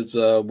discussion is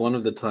one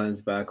of the times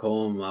back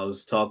home I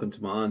was talking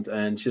to my aunt,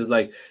 and she was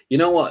like, "You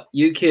know what,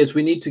 you kids,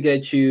 we need to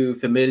get you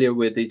familiar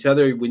with each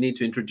other. We need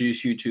to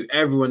introduce you to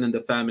everyone in the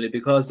family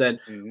because then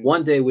Hmm.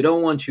 one day we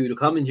don't want you to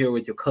come in here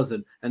with your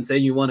cousin and say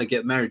you want to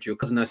get married to your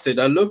cousin."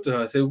 I looked at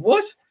her, I said,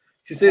 "What?"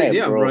 She says, Hey,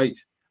 "Yeah, I'm bro. right.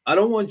 I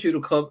don't want you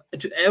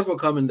to ever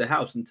come in the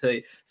house and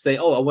say,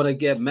 oh, I want to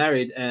get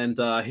married, and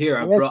here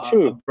I And that's brought I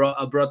true. brought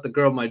I brought the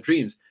girl of my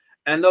dreams."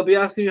 And they'll be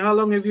asking you, how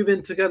long have you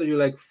been together? You're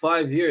like,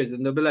 5 years.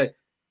 And they'll be like,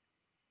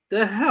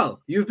 the hell?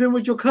 You've been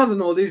with your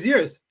cousin all these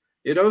years.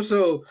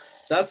 So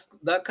that's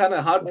that kind of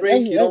And that's,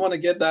 heartbreak. You don't want to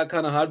get that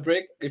kind of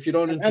heartbreak if you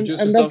don't introduce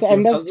and that's yourself to your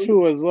and that's cousins.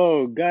 true as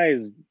well,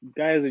 guys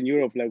in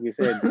Europe, like we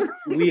said,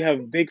 we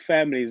have big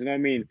families. You know what I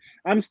mean?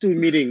 I'm still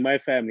meeting my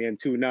family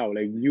until now.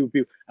 Like you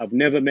people I've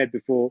never met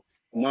before.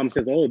 Mom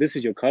says, "Oh, this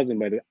is your cousin,"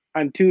 by the way.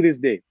 Until this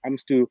day, I'm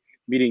still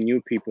meeting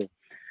new people.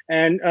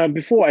 And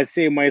before I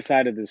say my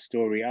side of the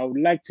story, I would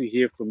like to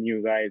hear from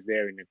you guys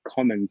there in the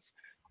comments.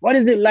 What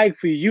is it like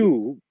for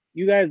you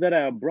guys that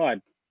are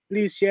abroad?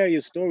 Please share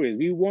your stories.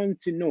 We want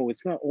to know.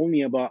 It's not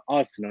only about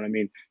us. You know what I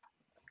mean?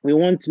 We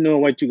want to know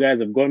what you guys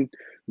have gone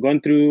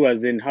through,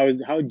 as in how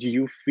do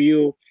you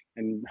feel,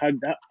 and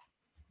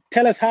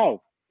tell us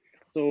how.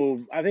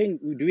 So I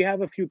think, do we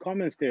have a few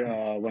comments there,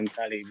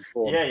 Wantali,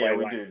 before Yeah, I yeah,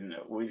 we run? do. No,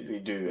 we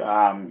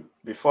do.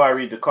 Before I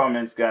read the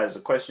comments, guys, the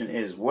question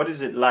is, what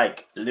is it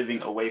like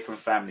living away from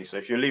family? So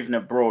if you're living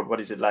abroad, what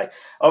is it like?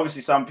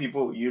 Obviously, some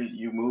people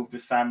you move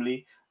with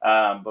family,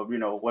 but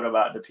what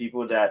about the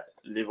people that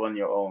live on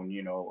your own?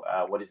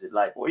 What is it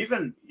like? Or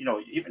even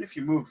if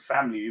you move with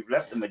family, you've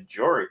left the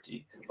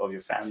majority of your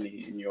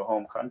family in your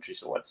home country.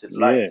 So what's it Yeah.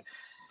 like?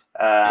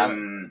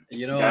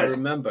 You know, I Guys,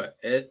 remember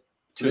it.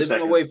 two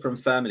Living away seconds. from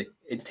family,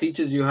 it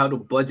teaches you how to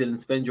budget and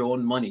spend your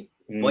own money.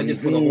 Budget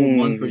for the whole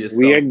month for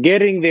We are yourself.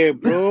 getting there,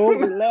 bro.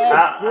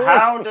 Let's go.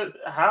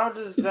 How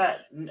does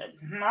that?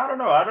 I don't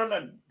know. I don't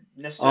know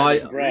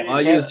necessarily I Brad, agree I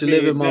with used that. trust to me,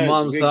 live in it my does.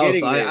 mom's We're house.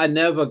 getting I, there. I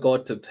never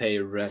got to pay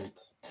rent.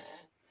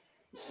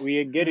 We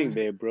are getting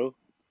there, bro.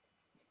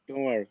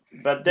 Don't worry.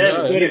 But Let's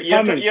then go No, to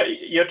comments.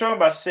 you're talking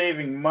about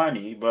saving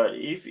money. But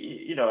if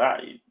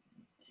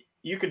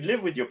you could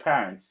live with your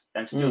parents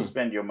and still mm.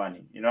 spend your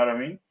money. You know what I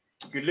mean?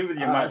 You could live with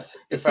your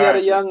See,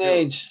 parents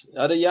and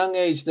still. at a young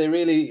age, they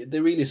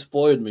really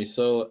spoiled me.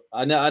 So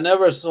I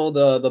never saw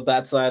the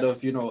bad side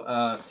of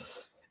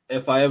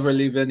if I ever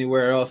live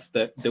anywhere else,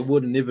 that they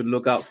wouldn't even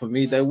look out for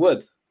me. They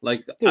would,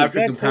 like Dude,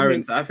 African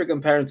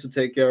parents would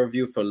take care of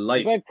you for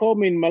life. back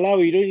home in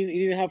Malawi,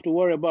 you didn't have to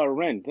worry about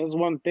rent. That's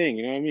one thing,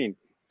 you know what I mean?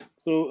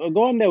 So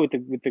go on there with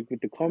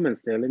the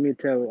comments there. Let me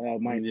tell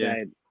my Yeah.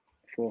 side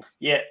for.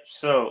 Yeah.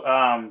 So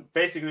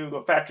basically,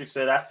 what Patrick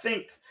said, I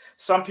think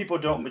some people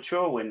don't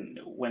mature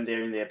when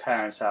they're in their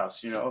parents'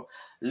 house.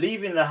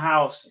 Leaving the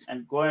house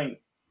and going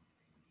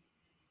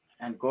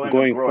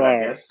Going abroad, I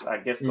far. guess. I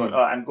guess going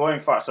Mm. and going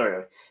far.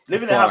 Sorry,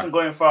 leaving the house Far. and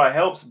going far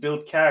helps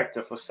build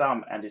character for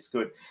some, and it's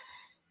good.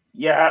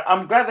 Yeah,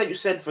 I'm glad that you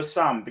said for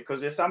some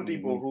because there's some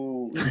people Hmm.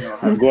 who Who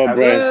have go have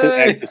abroad and still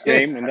just act the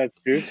same, and that's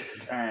true.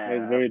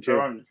 That's very have true.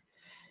 grown.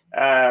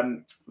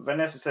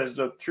 Vanessa says,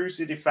 "Look, true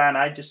city fan.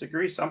 I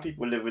disagree. Some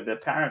people live with their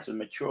parents and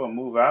mature and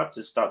move out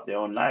to start their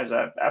own lives.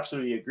 I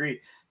absolutely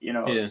agree. You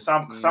know, Yeah.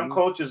 some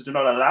cultures do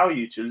not allow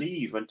you to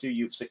leave until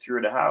you've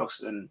secured a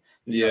house and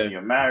you know Yeah.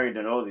 you're married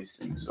and all these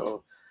things.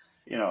 So,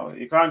 you know,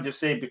 you can't just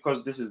say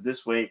because this is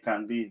this way it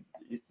can be.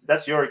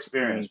 That's your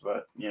experience,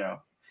 but you know,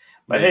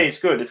 but Yeah. hey, it's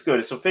good. It's good.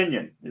 It's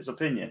opinion. It's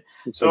opinion.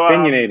 It's So,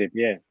 opinionated,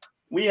 yeah.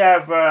 we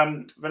have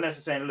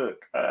Vanessa saying,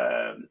 "Look,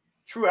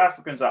 true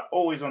Africans are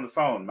always on the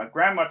phone. My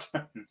grandma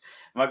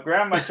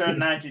turned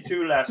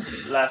 92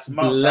 last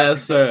month.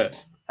 Lesser.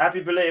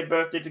 Happy belated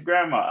birthday to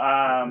grandma.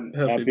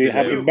 Happy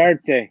belated.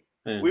 birthday.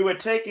 Yeah. We were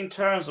taking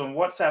turns on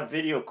WhatsApp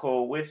video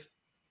call with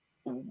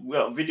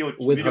video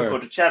With call her.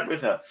 to chat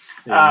with her.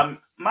 Yeah.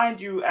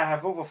 Mind you, I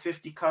have over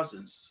 50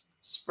 cousins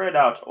spread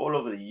out all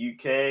over the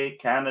UK,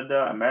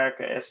 Canada,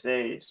 America,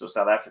 SA, so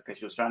South Africa.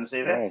 She was trying to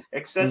say that, Wow.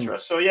 etc.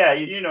 So yeah,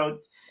 you know,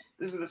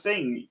 this is the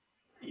thing.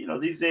 You know,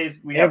 these days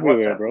we have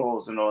Everywhere, WhatsApp bro.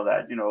 calls and all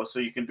that. You know, so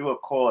you can do a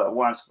call at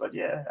once. But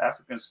yeah,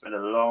 Africans spend a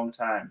long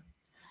time.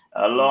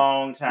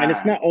 And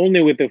it's not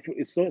only with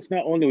it's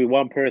not only with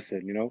one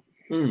person, you know.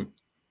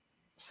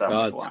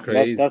 That's One.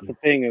 crazy. That's the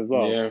thing as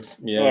well. Yeah. All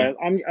Yeah. right,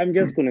 I'm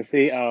just gonna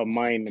say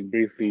mine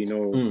briefly, you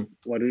know, Mm.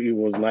 what it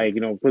was like,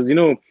 you know, because you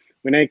know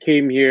when I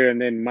came here and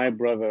then my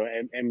brother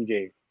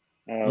MJ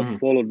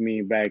followed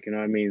me back, you know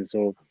what I mean.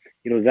 So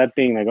it was that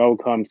thing like I'll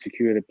come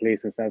secure the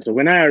place and stuff. So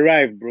when I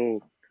arrived,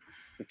 bro,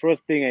 the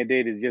first thing I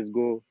did is just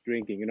go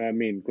drinking, you know what I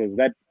mean, because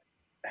that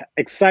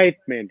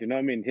excitement, you know what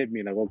I mean, hit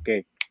me like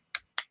okay,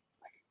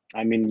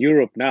 I'm in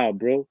Europe now,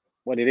 bro.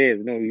 What it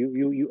is, no,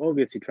 you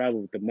obviously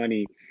travel with the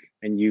money,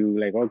 and you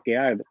like okay,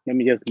 let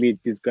me just meet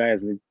these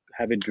guys and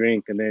have a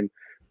drink, and then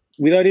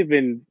without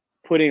even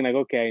putting like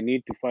okay, I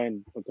need to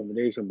find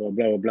accommodation, blah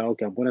blah blah blah.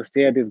 Okay, I'm gonna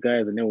stay at these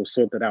guys, and then we'll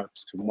sort it out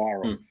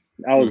tomorrow.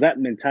 I was that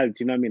mentality,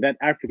 you know what I mean? That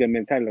African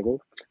mentality, like, oh,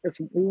 let's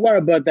worry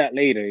about that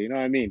later, you know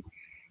what I mean?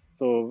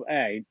 So,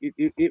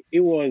 it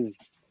was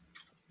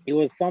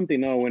something.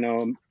 No,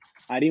 when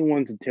I didn't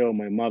want to tell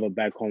my mother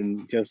back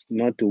home just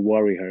not to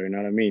worry her. You know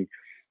what I mean?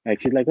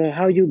 Like she's like, "Oh,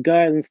 how you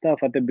guys and stuff."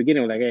 At the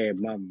beginning, I was like, "Hey,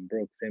 mom, I'm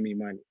broke. Send me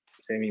money.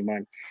 Send me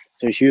money."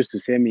 So she used to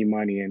send me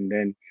money, and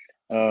then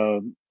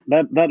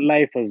that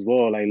life as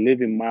well, like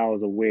living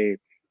miles away.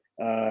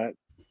 Uh,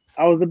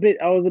 I was a bit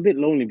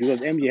lonely because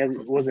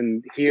MJ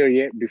wasn't here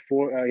yet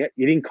before.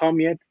 He didn't come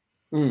yet.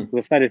 So I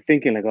started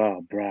thinking like,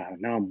 "Oh, bruh,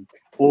 now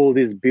all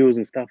these bills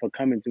and stuff are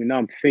coming to me. Now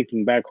I'm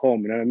thinking back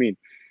home. You know what I mean?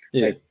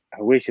 Yeah. Like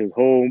I wish it was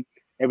home.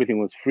 Everything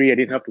was free. I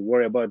didn't have to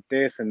worry about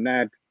this and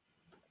that.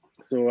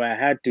 So I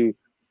had to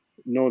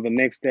know the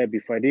next step.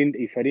 If I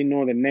didn't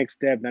know the next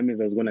step, that means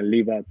I was gonna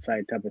live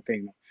outside type of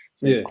thing.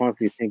 So I was Yeah.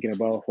 constantly thinking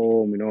about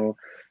home, you know.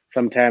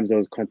 Sometimes I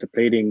was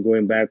contemplating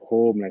going back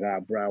home, like,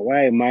 bro,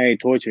 why am I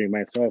torturing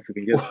myself? We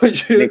can just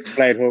Would you, next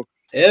flight home.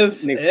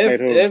 Next flight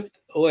home. if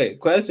wait,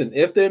 question.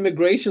 If the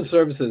immigration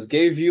services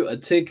gave you a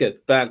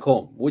ticket back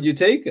home, would you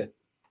take it?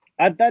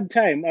 At that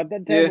time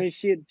Yeah. when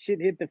shit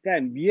hit the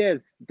fan,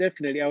 yes,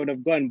 definitely I would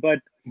have gone. But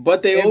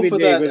But they every offer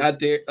day that was at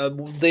their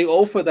they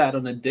offer that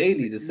on a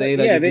daily to say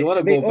like yeah, if you want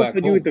to they go back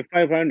offered you with home. the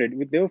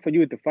 500. They offered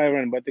you with the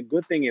 500. But the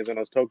good thing is, when I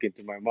was talking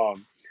to my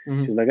mom, she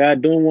Mhm. was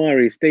like, don't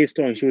worry, stay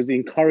strong. She was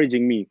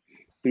encouraging me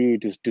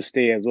to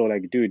stay as well.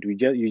 Like, dude,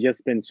 you just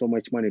spend so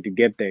much money to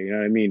get there. You know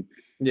what I mean?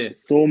 Yeah.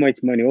 So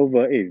much money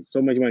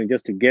so much money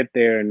just to get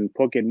there, and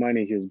pocket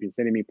money. She has been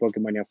sending me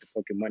pocket money after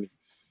pocket money.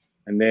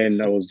 And then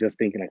I So, was just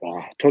thinking like,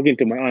 talking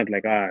to my aunt,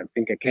 like, I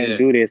think I can't yeah.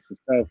 do this and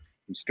stuff.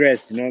 I'm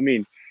stressed. You know what I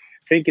mean?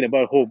 Thinking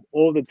about home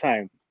all the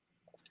time.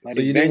 But So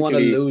you didn't want to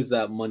eventually, lose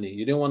that money.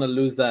 You didn't want to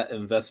lose that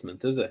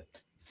investment, is it?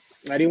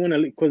 I didn't want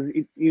to because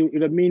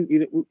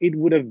it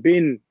would have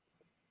been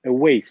a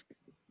waste.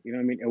 You know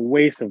what I mean? A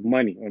waste of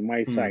money on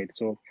my Hmm. side.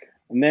 So,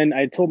 and then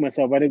I told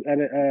myself at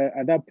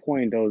that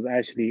point I was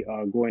actually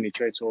going to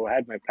church. So I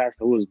had my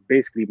pastor who was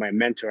basically my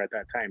mentor at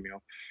that time. You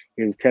know,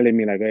 he was telling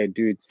me like, "Hey,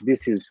 dude,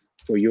 this is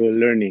for your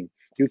learning.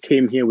 You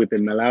came here with a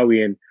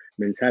Malawian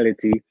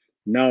mentality.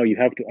 Now you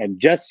have to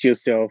adjust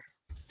yourself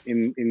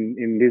in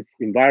this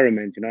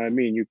environment. You know what I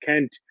mean? You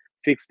can't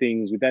fix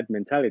things with that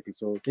mentality."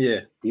 So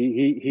Yeah.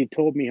 he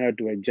told me how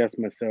to adjust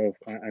myself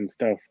and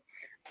stuff.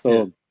 Yeah.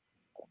 So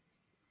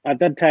at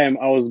that time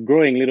I was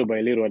growing little by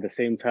little, at the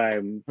same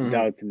time Hmm.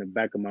 doubts in the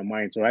back of my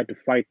mind, so I had to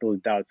fight those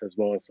doubts as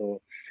well.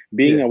 So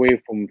being Yeah. away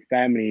from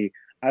family,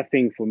 I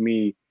think for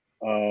me,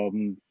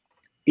 um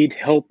it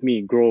helped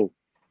me grow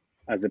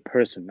as a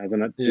person, Yeah.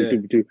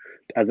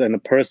 as a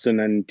person,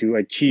 and to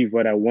achieve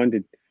what I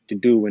wanted to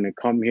do when I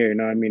come here. You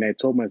know what I mean? I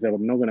told myself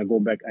I'm not gonna go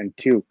back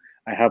until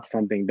I have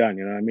something done.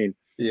 You know what I mean?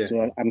 Yeah.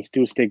 So I'm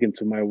still sticking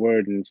to my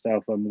word and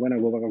stuff. I'm gonna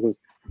go back because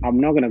I'm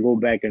not gonna go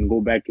back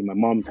to my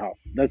mom's house.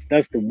 That's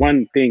the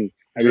one thing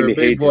I You're a really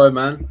big hated. boy,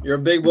 man. You're a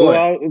big Go boy.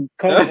 out,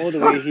 come all the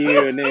way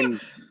here, and then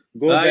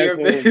go Ah, back you're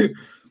home big. to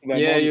my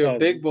Yeah, mom's you're a house.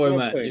 big boy, No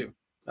man. point. You.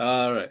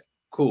 All right.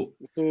 Cool.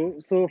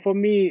 So for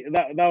me,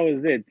 that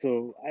was it.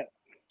 So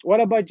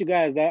what about you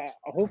guys?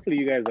 Hopefully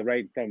you guys are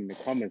writing some in the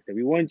comments. That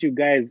we want you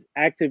guys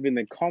active in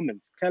the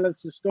comments. Tell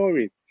us your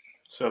stories.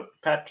 So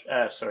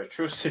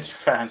True City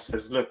fan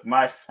says, "Look,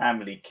 my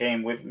family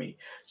came with me,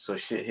 so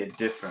shit hit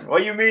different."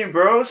 What you mean,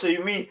 bro? So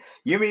you mean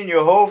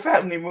your whole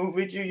family moved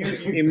with you?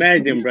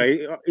 Imagine,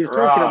 bro. He's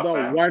talking Raw,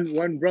 about fam.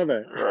 one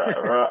brother.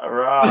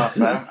 Raw,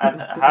 fam.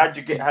 And how'd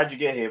you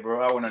get here,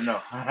 bro? I want to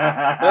know.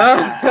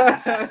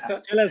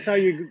 Tell us how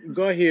you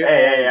got here.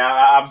 Hey,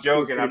 I'm True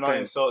joking. City I'm not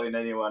fan. insulting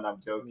anyone.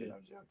 I'm joking. Yeah.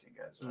 I'm joking,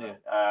 guys. All Yeah.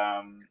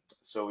 right.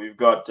 So we've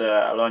got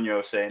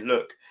Alonio saying,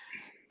 "Look,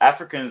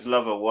 Africans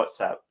love a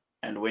WhatsApp,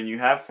 and when you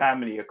have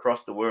family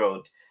across the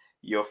world,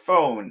 your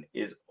phone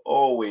is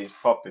always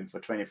popping for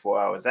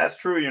 24 hours." That's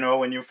true.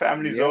 When your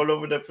family's Yep. all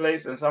over the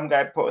place, and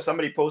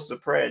somebody posts a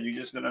prayer,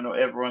 you're just gonna know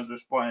everyone's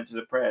responding to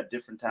the prayer at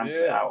different times of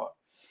the Yeah. hour.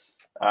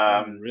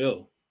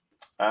 Unreal.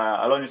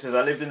 Alonio says,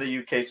 "I lived in the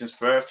UK since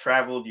birth,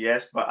 traveled,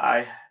 yes, but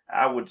I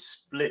would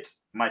split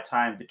my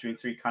time between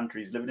three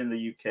countries, living in the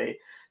UK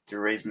to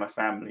raise my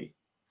family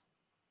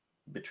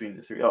between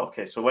the three." Oh,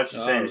 okay, so what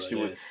she's saying All is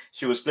right. Yeah.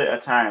 she would split her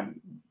time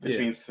Yeah.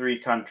 between three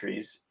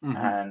countries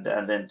Mhm.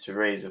 and then to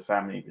raise a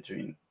family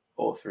between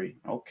all three.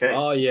 Okay.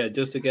 Oh yeah,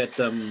 just to get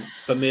them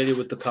familiar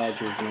with the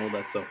cultures and all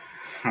that stuff.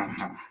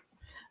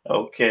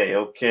 Okay.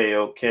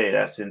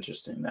 That's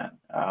interesting. That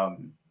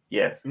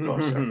yeah. Go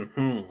on, sir.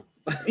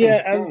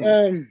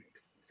 Yeah.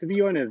 To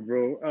be honest,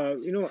 bro.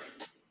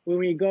 When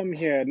we come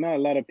here, not a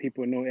lot of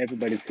people know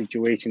everybody's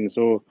situation.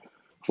 So,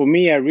 for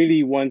me, I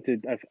really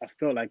wanted. I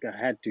felt like I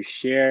had to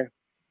share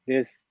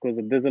this because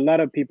there's a lot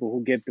of people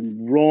who get the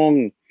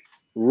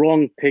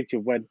wrong picture.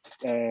 But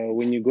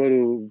when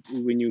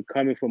you're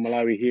coming from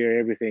Malawi here,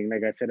 everything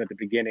like I said at the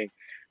beginning.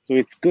 So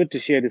it's good to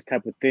share this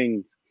type of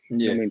things.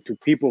 Yeah. I mean, to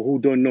people who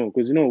don't know,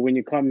 because when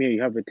you come here,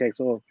 you have a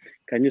text, "Oh,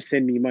 can you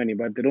send me money?"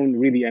 But they don't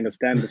really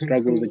understand the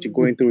struggles that you're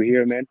going through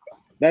here, man.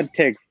 That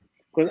text,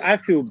 because I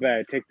feel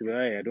bad texting,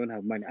 "Hey, I don't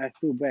have money." I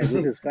feel bad.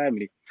 This is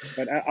family,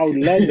 but I would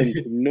love them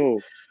to know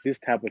this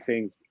type of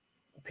things,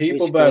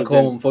 People which back goes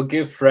in. home,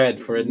 forgive Fred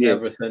for Yeah.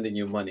 never sending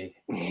you money.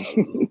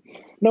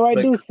 No, I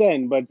Like, do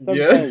send, but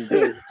yeah.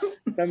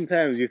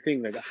 sometimes you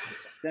think like,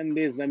 send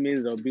this, that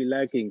means I'll be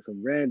lacking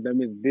some rent. That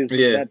means this,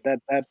 Yeah.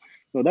 that.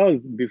 So that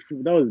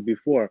was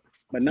before.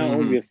 But now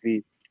Mhm.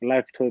 obviously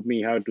life taught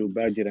me how to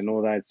budget and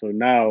all that. So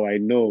now I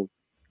know,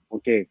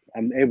 okay,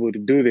 I'm able to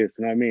do this.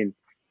 You know what I mean?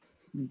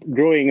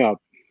 Growing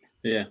up.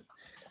 Yeah.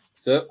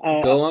 So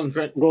Uh, go on,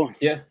 Fred. go.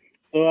 Yeah.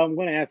 So I'm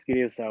gonna ask you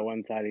this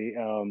one, Sally.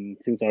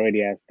 Since I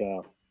already asked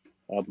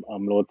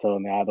Lota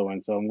and the other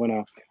one, so I'm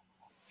gonna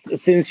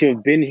since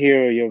you've been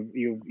here,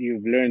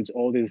 you've learned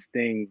all these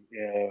things.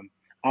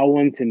 I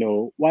want to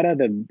know what are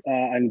the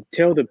and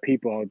tell the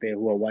people out there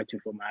who are watching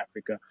from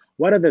Africa,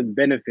 what are the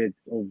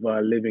benefits of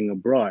living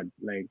abroad?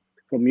 Like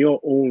from your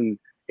own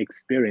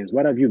experience,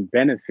 what have you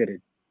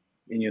benefited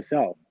in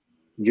yourself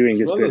during As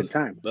this well period of as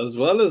time?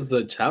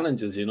 the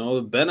challenges,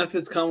 the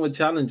benefits come with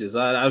challenges.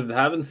 I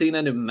haven't seen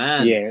any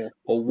man Yes,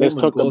 or let's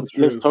woman talk. go Let's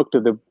through. talk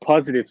to the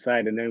positive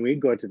side, and then we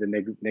go to the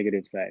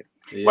negative side.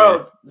 Yeah.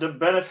 Well, the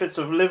benefits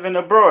of living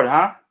abroad,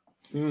 huh?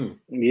 Mm.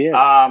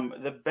 Yeah.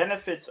 The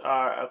benefits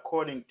are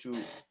according to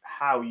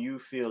how you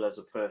feel as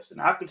a person.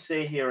 I could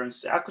sit here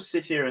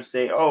and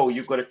say, "Oh,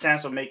 you've got a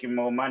chance of making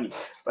more money,"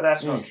 but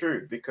that's not Mm.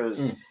 true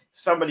because Mm.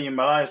 somebody in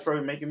Malaya is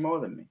probably making more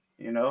than me.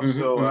 Mhm,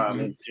 So mhm.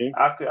 That's true.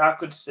 I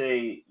could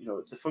say,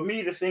 for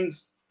me, the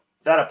things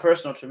that are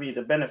personal to me,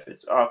 the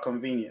benefits are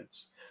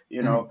convenience.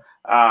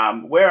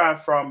 Where I'm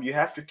from,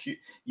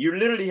 you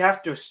literally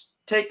have to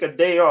take a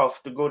day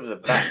off to go to the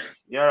bank.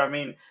 You know what I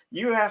mean?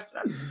 You have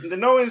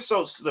no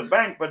insults to the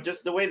bank, but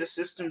just the way the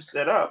system's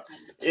set up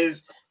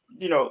is,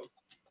 you know,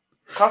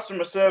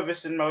 customer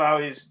service in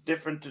Malawi is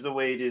different to the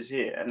way it is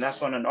here, and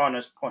that's on an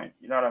honest point.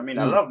 You know what I mean?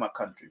 I Mm. love my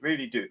country,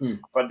 really do, Mm.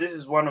 but this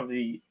is one of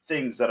the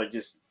things that are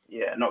just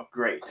not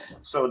great.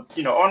 So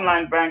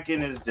online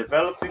banking is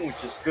developing,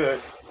 which is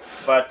good,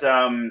 but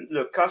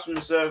look,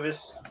 customer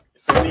service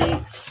for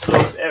me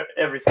slows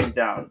everything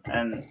down,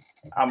 and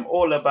I'm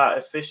all about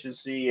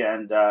efficiency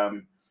and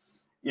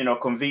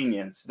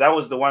convenience. That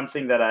was the one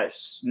thing that I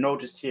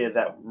noticed here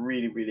that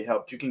really, really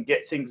helped. You can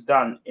get things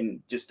done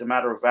in just a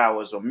matter of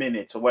hours or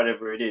minutes or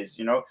whatever it is,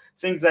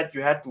 things that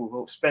you had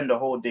to spend a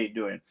whole day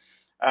doing.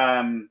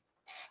 Um,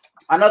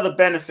 Another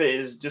benefit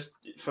is just,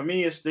 for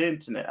me, it's the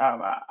internet.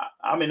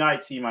 I'm in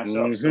IT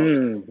myself, so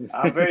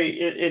I'm very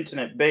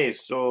internet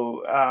based.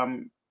 So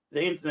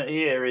the internet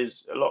here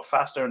is a lot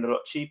faster and a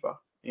lot cheaper.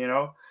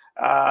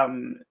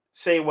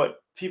 Say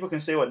what people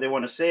can say what they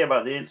want to say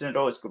about the internet.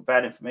 Oh, it's good,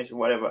 bad information,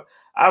 whatever.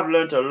 I've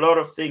learned a lot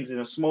of things in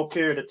a small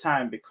period of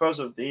time because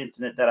of the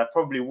internet that I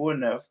probably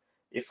wouldn't have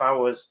if I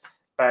was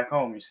back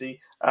home. You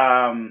see,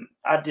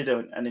 I did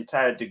an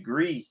entire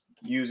degree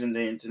using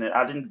the internet.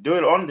 I didn't do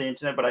it on the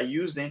internet, but I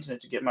used the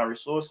internet to get my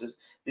resources.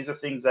 These are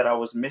things that I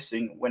was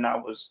missing when I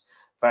was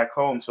back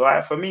home. So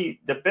for me,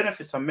 the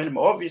benefits are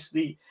minimal.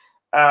 Obviously,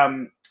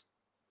 um,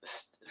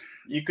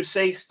 you could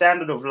say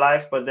standard of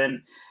life, but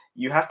then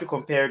you have to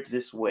compare it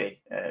this way.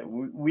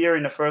 We are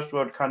in a first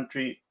world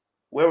country.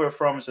 Where we're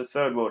from is a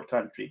third world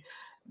country.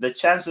 the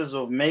chances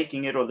of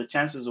making it or the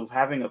chances of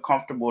having a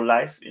comfortable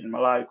life in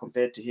Malawi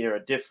compared to here are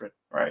different,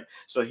 right?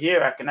 So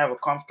here I can have a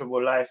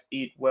comfortable life,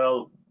 eat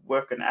well,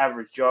 work an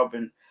average job,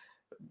 and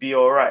be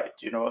all right,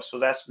 you know. So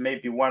that's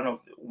maybe one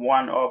of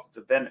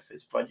the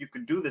benefits. But you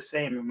could do the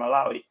same in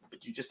Malawi,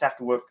 but you just have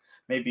to work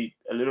maybe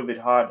a little bit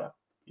harder,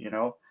 you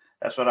know.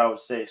 That's what I would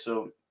say.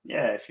 So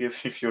yeah,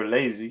 if you're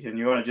lazy and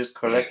you want to just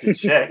collect a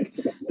check,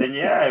 then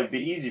yeah, it'd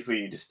be easy for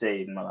you to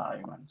stay in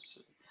Malawi, man.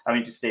 So, I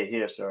mean, to stay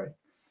here. Sorry,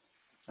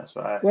 that's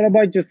what I What think.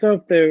 about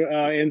yourself there,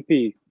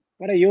 MP?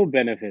 What are your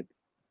benefits?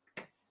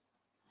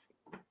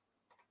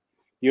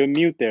 You're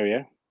mute there,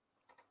 yeah?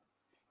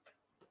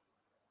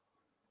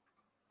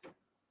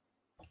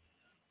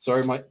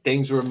 Sorry, my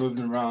things were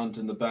moving around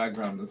in the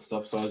background and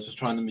stuff, so I was just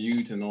trying to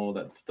mute and all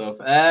that stuff.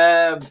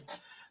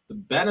 The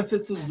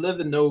benefits of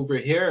living over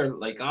here,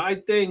 like I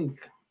think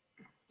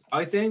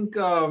I think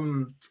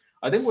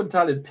would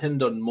tally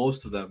pinned on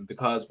most of them,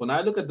 because when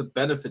I look at the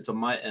benefits on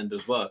my end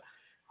as well,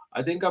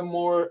 I think I'm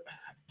more.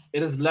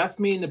 It has left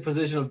me in a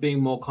position of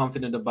being more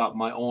confident about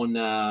my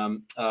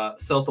own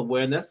self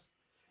awareness,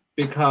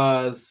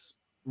 because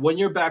when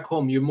you're back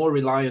home, you're more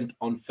reliant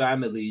on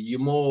family. You're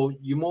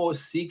more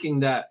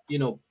seeking that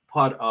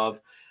part of,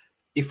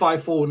 if I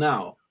fall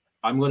now,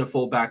 I'm going to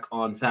fall back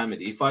on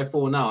family. If I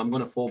fall now, I'm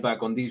going to fall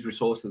back on these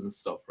resources and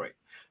stuff, right?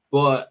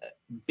 But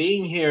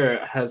being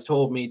here has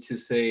told me to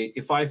say,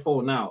 if I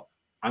fall now,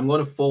 I'm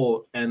going to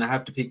fall and I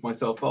have to pick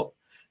myself up.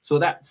 So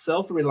that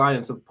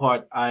self-reliance of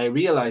part, I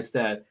realized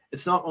that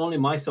it's not only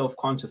my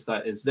self-conscious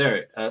that is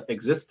there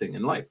existing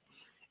in life.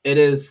 It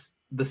is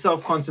the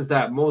self-conscious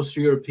that most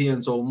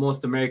Europeans or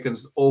most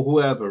Americans or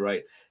whoever,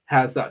 right,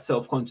 has that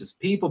self-conscious.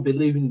 People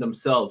believing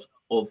themselves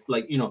of,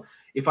 like,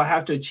 if I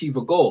have to achieve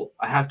a goal,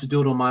 I have to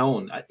do it on my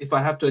own. If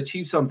I have to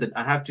achieve something,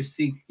 I have to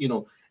seek,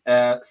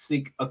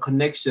 seek a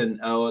connection,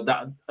 or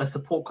that a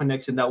support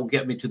connection that will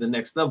get me to the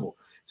next level.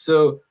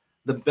 So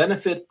the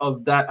benefit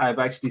of that I've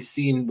actually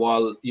seen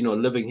while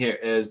living here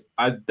is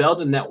I've built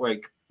a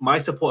network. My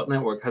support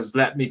network has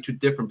led me to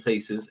different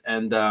places,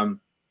 and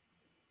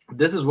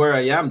this is where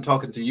I am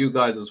talking to you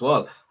guys as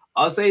well.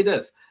 I'll say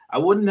this. I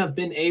wouldn't have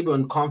been able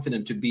and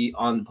confident to be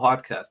on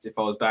podcast if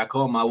I was back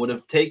home. I would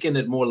have taken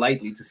it more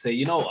lightly to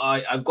say,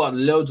 I've got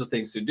loads of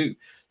things to do.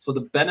 So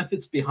the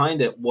benefits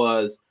behind it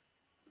was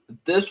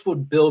this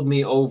would build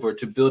me over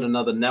to build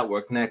another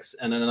network next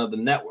and another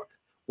network.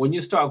 When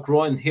you start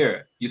growing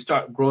here, you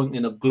start growing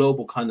in a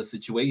global kind of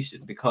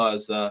situation,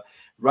 because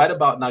right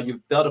about now,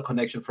 you've built a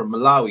connection from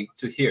Malawi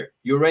to here.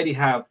 You already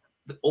have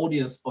the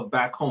audience of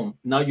back home.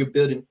 Now you're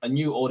building a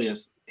new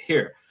audience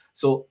here.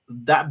 So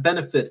that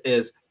benefit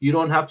is you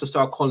don't have to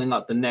start calling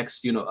out the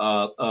next,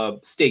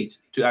 state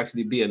to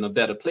actually be in a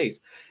better place.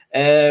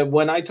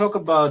 When I talk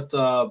about,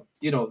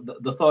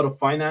 the thought of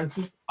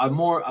finances, I'm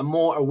more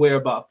aware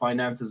about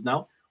finances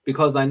now,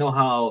 because I know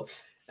how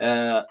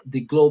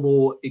the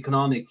global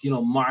economic,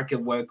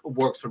 market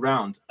works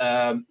around.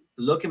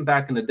 Looking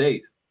back in the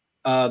days,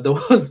 there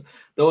was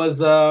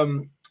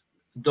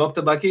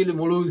Dr. Bakili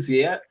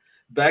Muluzi, yeah,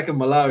 back in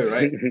Malawi,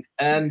 right?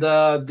 And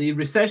the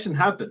recession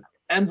happened,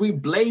 and we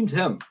blamed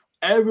him.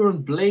 Everyone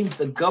blamed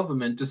the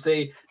government to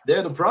say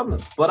they're the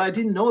problem, but I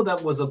didn't know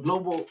that was a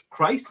global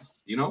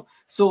crisis.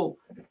 So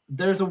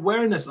there's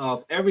awareness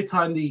of every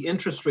time the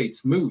interest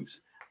rates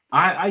moves.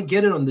 I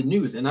get it on the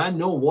news, and I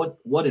know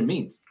what it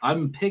means.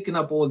 I'm picking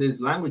up all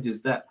these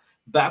languages that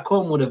back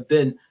home would have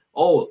been,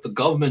 oh, the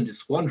government is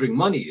squandering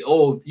money.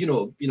 Oh,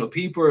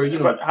 people are,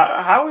 But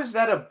how is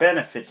that a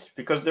benefit?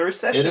 Because the it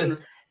recession,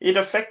 is. it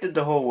affected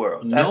the whole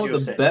world, as No, you're the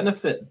saying.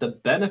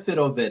 benefit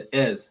of it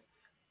is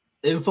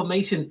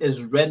information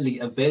is readily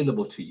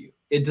available to you.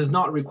 It does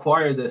not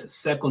require the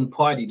second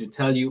party to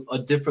tell you a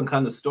different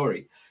kind of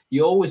story.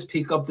 You always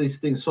pick up these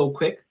things so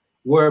quick.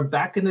 Where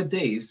back in the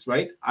days,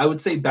 right? I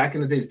would say back in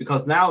the days,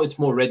 because now it's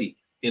more ready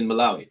in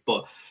Malawi.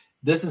 But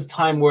this is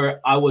time where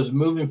I was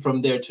moving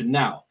from there to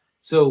now.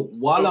 So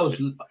while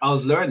Okay. I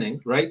was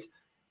learning, right?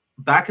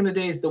 Back in the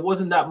days, there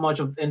wasn't that much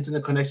of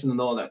internet connection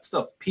and all that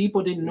stuff.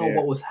 People didn't know Yeah.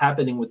 what was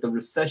happening with the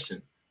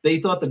recession. They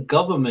thought the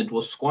government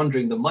was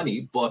squandering the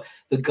money, but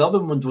the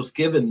government was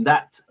given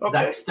that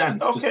Okay,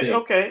 stance to okay, say,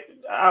 okay.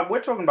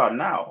 We're talking about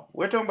now.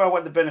 We're talking about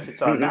what the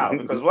benefits are now.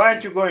 Because why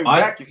aren't you going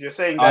I back if you're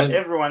saying that I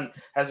everyone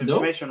has no.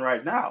 information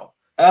right now?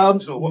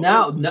 So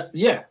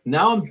Yeah,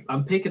 now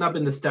I'm picking up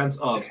in the stance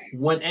of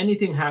when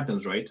anything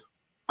happens, right?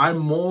 I'm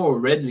more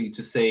ready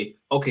to say,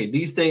 okay,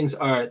 these things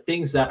are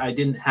things that I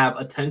didn't have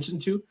attention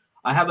to.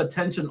 I have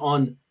attention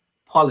on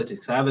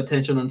politics. I have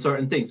attention on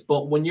certain things.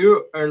 But when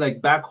you are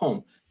like back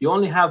home, you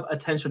only have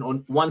attention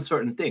on one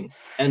certain thing,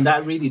 and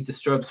that really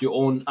disturbs your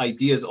own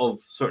ideas of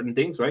certain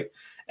things, right?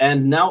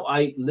 And now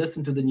I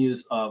listen to the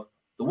news of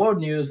the world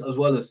news as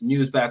well as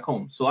news back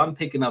home. So I'm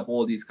picking up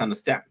all these kind of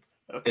stats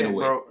in Okay, a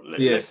way. bro.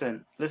 Yeah,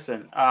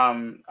 Listen.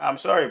 I'm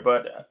sorry,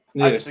 but I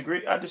yeah.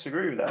 disagree. I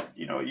disagree with that.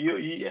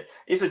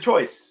 It's a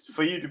choice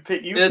for you to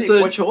pick. It's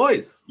a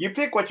choice. You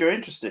pick what you're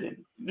interested in.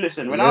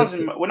 Listen,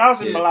 Listen, when I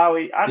was in yeah,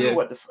 Malawi, yeah. I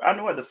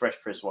knew what the Fresh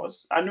Prince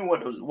was. I knew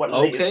what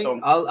latest Okay,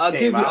 song I'll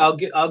came give you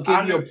out. I'll give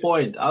I you knew. a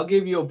point. I'll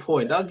give you a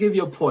point. I'll give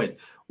you a point.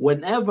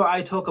 Whenever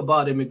I talk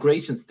about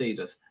immigration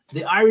status,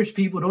 the Irish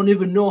people don't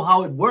even know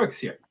how it works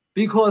here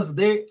because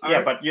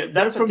Yeah, but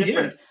they're from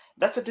here.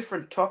 that's a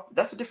different top.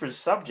 That's a different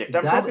subject.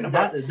 I'm talking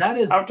That about. that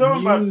is I'm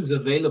talking about. news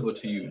available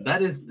to you.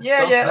 That is Yeah,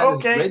 stuff yeah, that is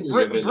okay, readily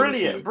available to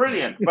brilliant, you.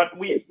 brilliant. But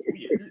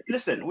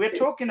listen. We're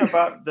talking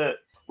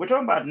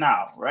about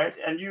now, right?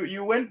 And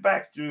you went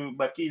back to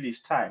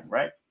Bakili's time,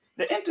 right?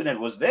 The internet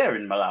was there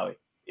in Malawi.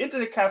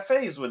 Internet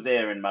cafes were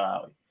there in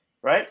Malawi,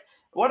 right?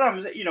 What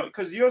I'm,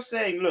 because you're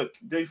saying, look,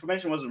 the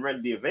information wasn't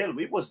readily available.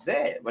 It was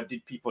there, but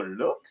did people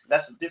look?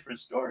 That's a different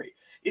story.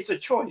 It's a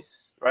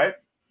choice, right?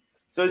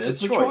 So it's a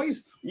It's a choice.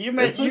 choice. You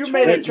made It's a you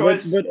made a But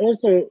choice. but choice. but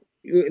also,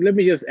 let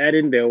me just add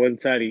in there one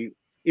side.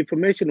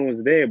 Information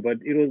was there, but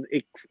it was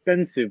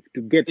expensive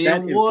to get It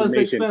that was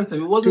information. expensive.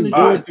 It To wasn't a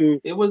All go right. choice.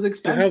 It was to have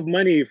expensive.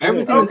 money for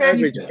Everything for is an Okay. cheap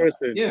average there.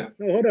 person. Yeah.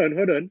 No, hold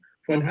on.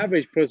 For an Hmm.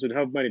 average person to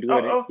have money to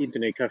go to the Oh,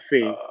 internet oh.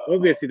 cafe,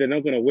 obviously they're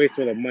not going to waste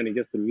all the money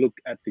just to look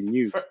at the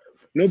news. Fr-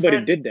 Nobody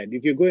Fred, did that.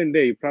 If you go in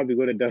there, you're probably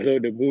going to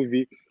download a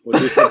movie or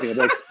do something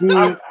about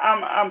school.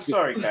 I'm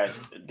sorry,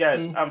 guys.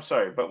 Guys, Mm. I'm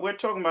sorry, but we're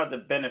talking about the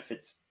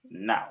benefits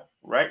now,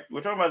 right?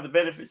 We're talking about the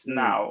benefits Mm.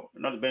 now,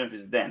 not the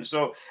benefits then.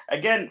 So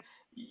again,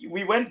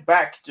 we went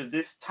back to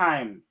this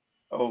time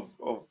of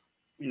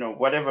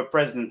whatever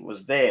president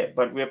was there,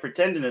 but we're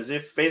pretending as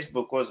if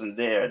Facebook wasn't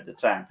there at the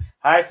time.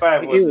 High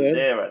Five It wasn't was.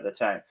 there at the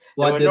time.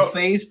 There What were did no.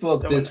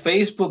 Facebook There were, did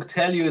Facebook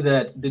tell you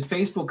that did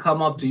Facebook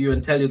come up to you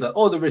and tell you that,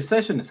 oh, the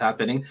recession is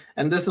happening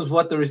and this is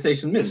what the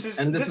recession This means is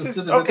and this this is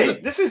is da-da-da-da-da.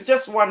 okay. This is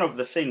just one of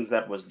the things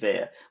that was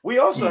there. We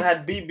also Mm.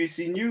 had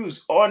BBC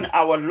News on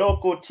our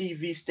local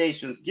TV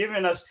stations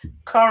giving us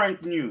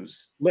current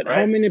news, But how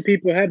right? many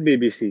people had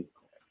BBC?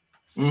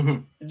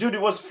 Mhm. Dude,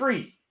 it was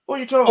free. What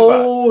are you talking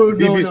about? Oh, no,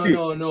 no, BBC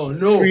no, no,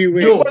 no, free It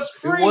way. no. was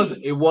It wasn't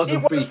free. it It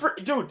wasn't was free.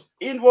 free, dude.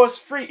 It was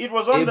free. It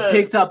was on It the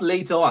picked up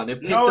later on. It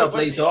picked no, up but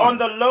later on on.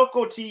 the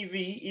local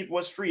TV, it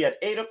was free. At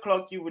 8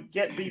 o'clock, you would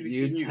get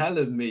BBC News.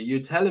 You're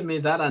telling me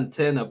that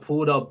antenna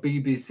pulled up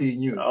BBC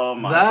News. Oh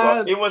my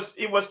god! That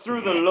It was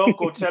through the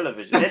local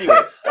television. Anyway,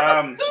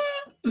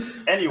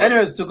 anyway.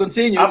 anyways, to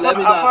continue, Apart,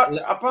 apart,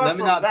 apart let me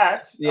from not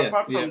that, yeah,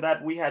 yeah.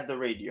 we had the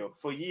radio.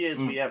 For years,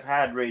 we Mm, have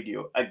had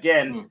radio.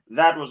 Again, mm.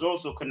 that was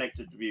also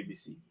connected to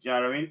BBC. You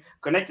know what I mean?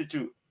 Connected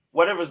to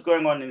whatever's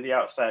going on in the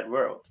outside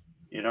world.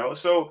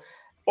 So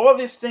all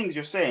these things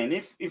you're saying,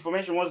 if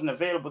information wasn't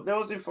available, there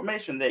was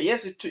information there.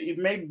 Yes,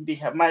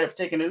 it might have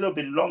taken a little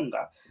bit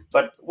longer.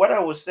 But what I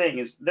was saying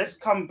is, let's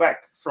come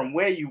back from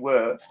where you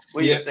were,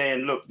 where you're Yeah.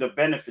 saying, look, the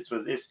benefits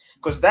with this,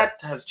 because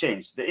that has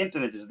changed. The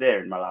internet is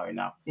there in Malawi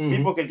now.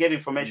 People Hmm. can get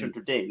information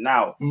today,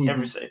 now,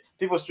 Hmm.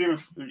 people streaming,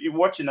 you're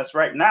watching us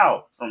right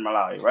now from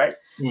Malawi, right?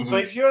 So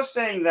Hmm. if you're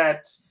saying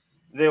that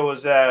there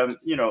was,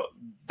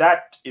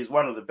 that is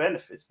one of the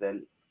benefits,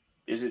 then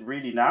is it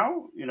really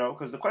now?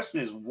 Because the question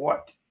is,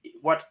 what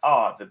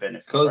are the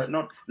benefits, right? Because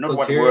Not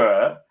what here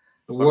were,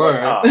 but what were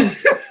are,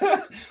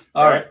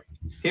 all right. right?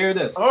 Here it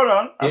is. Hold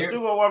on, I Here.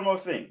 still got one more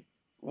thing.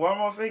 One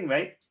more thing,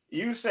 mate.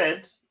 You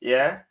said,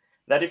 yeah,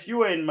 that if you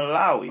were in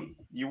Malawi,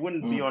 you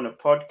wouldn't be Mm. on a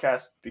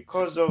podcast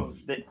because of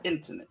the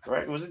internet,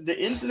 right? Was it the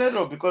internet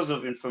or because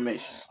of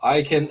information?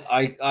 I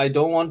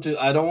don't want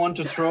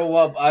to throw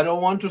up. I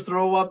don't want to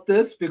throw up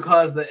this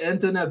because the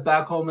internet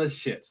back home is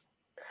shit.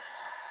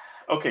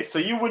 Okay, so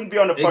you wouldn't be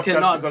on a It podcast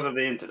cannot. because of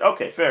the internet.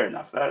 Okay, fair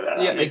enough. That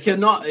Yeah, makes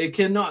sense. it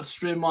cannot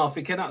stream off.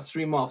 It cannot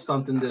stream off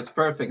something this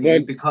perfectly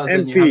But because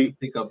then you have to MP,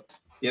 pick up.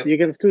 Yep. you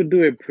can still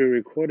do a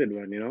pre-recorded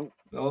one.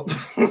 Oh.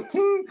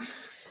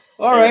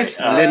 All Anyway, right.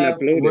 And then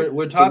upload it.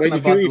 We're So, but talking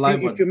if you about the if you live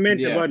if one. you meant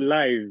Yeah. about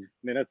live,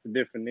 then that's a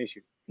different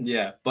issue.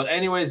 Yeah. But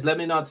anyways, let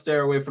me not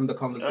stare away from the okay,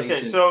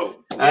 conversation.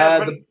 so we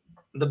have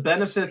The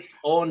benefits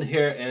on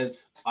here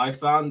is I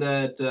found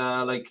that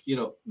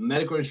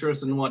medical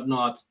insurance and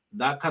whatnot,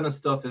 that kind of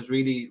stuff is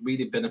really,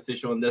 really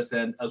beneficial on this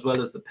end, as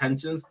well as the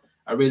pensions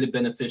are really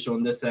beneficial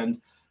on this end.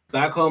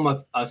 Back home,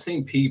 I've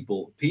seen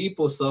people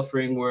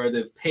suffering where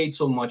they've paid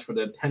so much for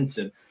their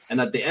pension, and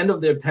at the end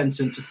of their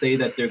pension, to say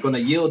that they're going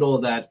to yield all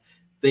that,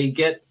 they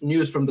get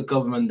news from the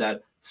government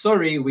that,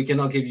 sorry, we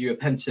cannot give you a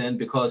pension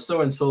because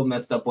so and so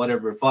messed up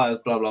whatever files,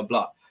 blah blah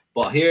blah.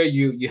 But here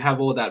you have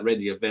all that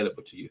ready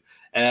available to you.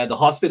 The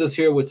hospitals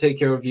here will take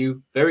care of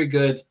you, very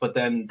good. But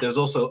then there's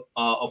also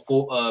a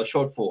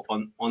shortfall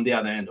on the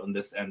other end, on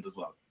this end as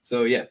well.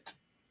 So yeah,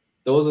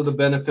 those are the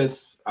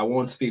benefits. I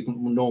won't speak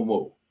no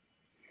more.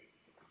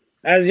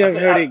 As you I have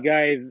think heard it,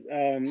 guys.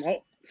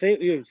 Say.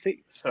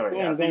 sorry,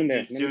 Go I on, go on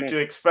think there. to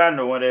expand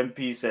on what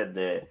MP said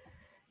there,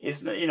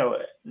 it's not,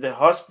 the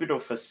hospital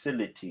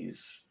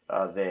facilities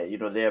are there.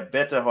 There are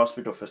better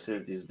hospital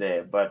facilities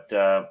there, but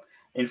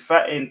in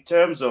fact, in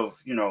terms of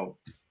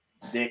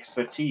the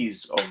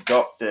expertise of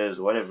doctors,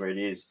 whatever it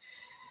is,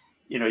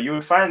 you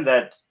would find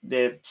that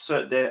the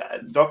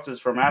doctors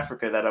from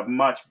Africa that are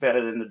much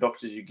better than the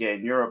doctors you get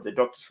in Europe, the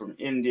doctors from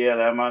India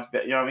that are much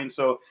better, you know what I mean?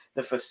 So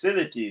the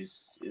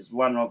facilities is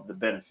one of the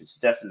benefits,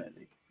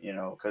 definitely,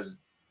 because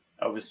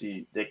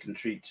obviously they can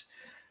treat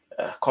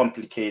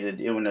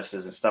complicated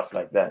illnesses and stuff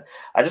like that.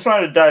 I just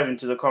wanted to dive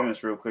into the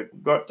comments real quick.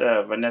 We've got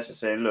Vanessa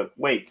saying, look,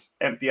 wait,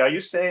 MP, are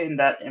you saying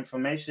that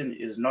information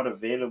is not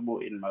available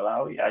in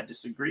Malawi? I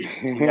disagree.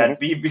 We had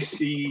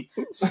BBC,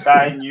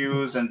 Sky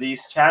News, and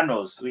these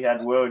channels. We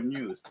had World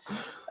News.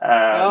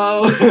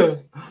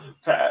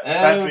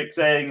 Patrick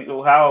saying,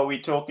 oh, how are we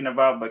talking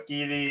about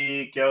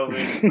Bakili?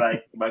 Kelvin is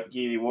like,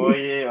 Bakili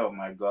Woye. Oh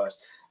my gosh.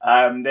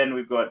 Then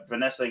we've got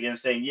Vanessa again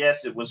saying,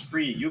 yes, it was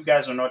free. You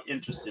guys are not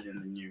interested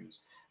in the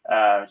news.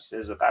 She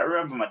says, look, I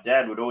remember my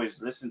dad would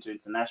always listen to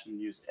international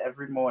news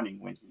every morning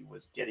when he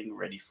was getting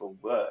ready for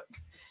work,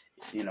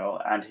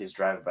 and his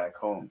drive back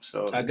home.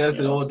 So I guess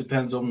it all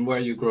depends on where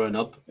you're growing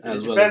up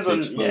as well as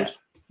exposed.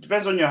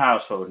 Depends on your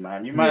household,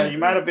 man. You might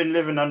have been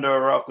living under a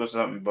rock or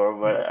something, bro.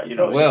 But it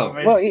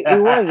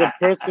was a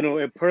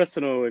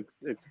personal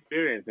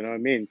experience. You know what I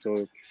mean?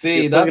 So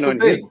see, that's the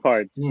thing. His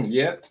part.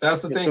 Yeah,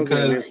 that's the thing.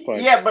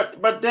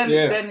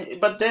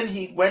 But then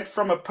he went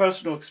from a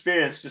personal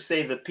experience to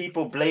say that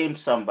people blame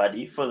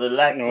somebody for the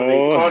lack of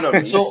the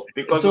economy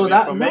because of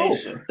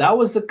information. No, that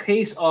was the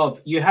case of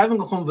you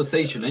having a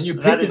conversation and you're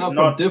picking up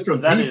from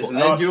different people,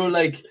 and you're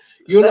like.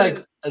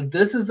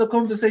 This is the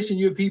conversation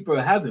you people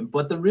are having,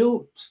 but the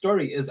real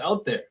story is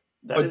out there.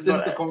 This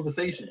is the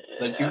conversation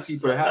that you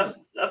people are having.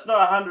 That's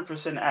not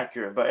 100%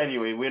 accurate, but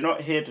anyway, we're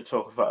not here to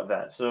talk about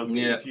that. So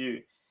if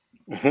you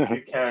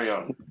carry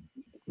on.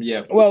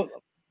 Yeah. Well,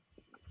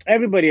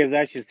 everybody has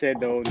actually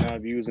said their own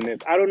views on this.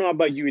 I don't know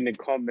about you in the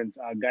comments,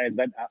 guys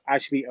that are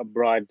actually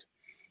abroad.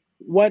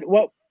 What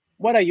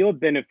are your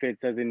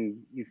benefits? As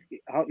in,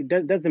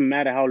 it doesn't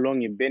matter how long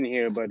you've been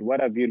here, but what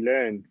have you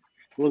learned?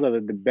 Those are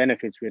the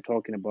benefits we're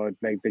talking about,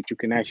 like that you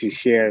can actually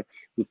share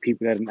with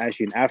people that are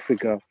actually in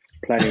Africa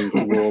planning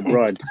to go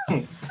abroad.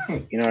 You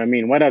know what I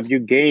mean? What have you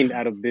gained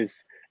out of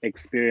this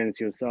experience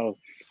yourself?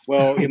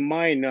 Well, in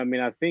mine,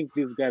 I think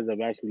these guys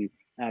have actually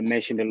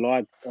mentioned a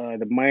lot.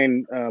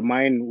 Mine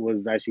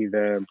was actually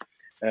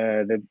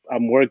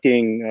I'm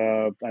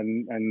working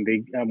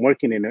I'm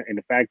working in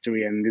a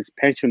factory, and this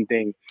pension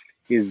thing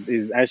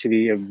is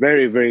actually a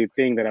very, very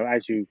thing that I've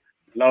actually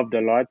loved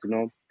a lot.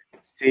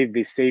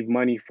 They save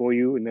money for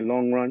you in the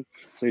long run.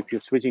 So if you're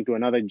switching to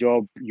another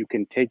job, you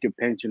can take your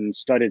pension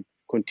and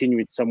continue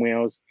it somewhere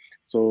else.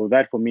 So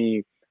that for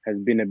me has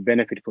been a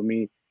benefit for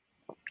me.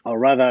 I'd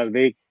rather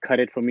they cut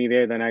it for me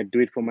there than I do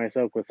it for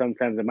myself, because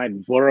sometimes I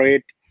might borrow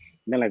it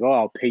and they're like, oh,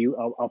 I'll pay you,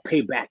 I'll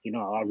pay back,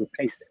 I'll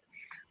replace it.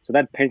 So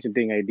that pension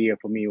thing idea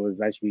for me was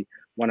actually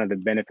one of the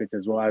benefits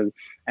as well.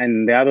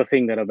 And the other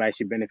thing that I've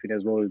actually benefited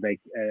as well is like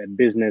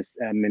business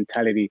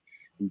mentality.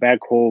 Back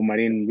home, I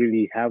didn't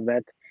really have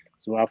that.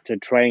 So after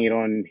trying it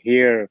on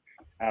here,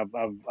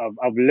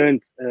 I've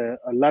learned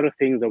a lot of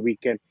things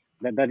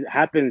that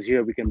happens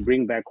here. We can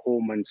bring back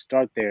home and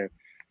start there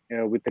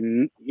with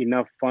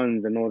enough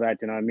funds and all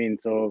that. You know what I mean?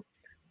 So,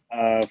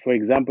 for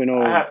example,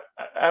 I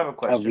have a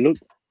question.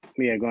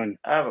 Go on.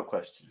 I have a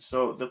question.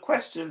 So the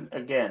question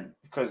again,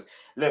 because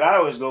look, I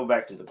always go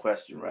back to the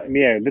question, right?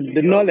 Yeah,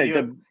 the knowledge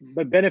of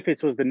the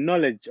benefits was the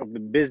knowledge of the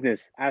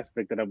business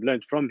aspect that I've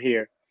learned from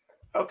here.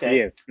 Okay.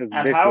 Yes. And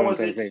how was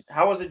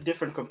it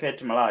different compared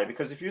to Malawi?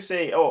 Because if you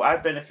say, oh, I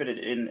benefited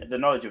in the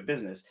knowledge of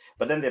business,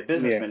 but then they're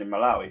businessmen in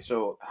Malawi.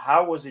 So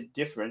how was it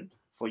different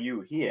for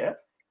you here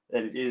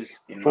than it is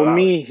in Malawi? For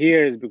me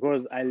here is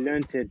because I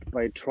learned it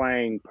by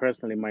trying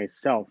personally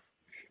myself,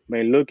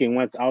 by looking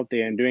what's out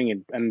there and doing it,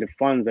 and the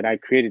funds that I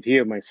created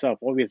here myself,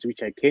 obviously,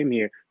 which I came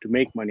here to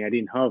make money. I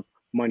didn't have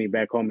money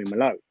back home in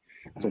Malawi.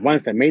 So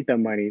once I made that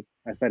money,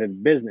 I started a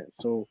business.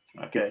 So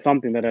it's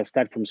something that I've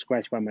started from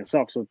scratch by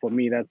myself. So for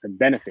me, that's a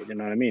benefit. You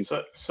know what I mean?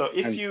 So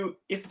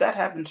if that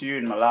happened to you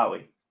in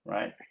Malawi,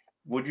 right?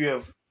 Would you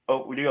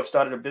have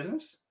started a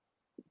business?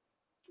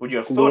 Would you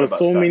have thought about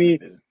starting a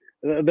business?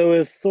 There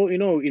was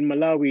in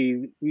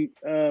Malawi,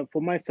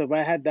 for myself,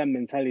 I had that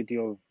mentality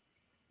of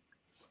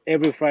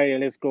every Friday,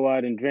 let's go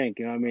out and drink.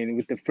 You know what I mean?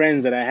 With the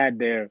friends that I had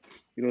there,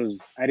 there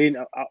was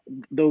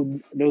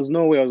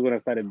no way I was going to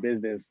start a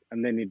business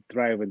and then it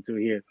thrive until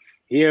here.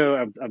 Here,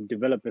 I've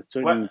developed a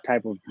certain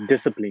type of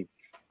discipline.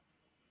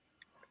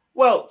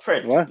 Well,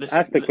 Fred, listen,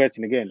 ask the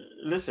question again.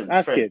 Listen,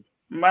 ask Fred, it.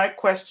 My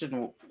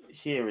question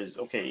here is,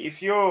 okay,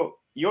 if you're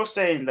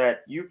saying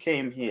that you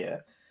came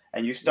here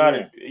and you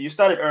started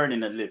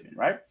earning a living,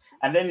 right?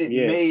 And then it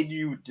made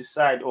you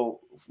decide, or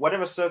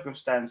whatever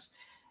circumstance,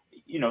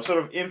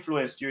 sort of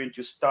influenced you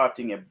into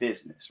starting a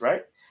business,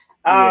 right?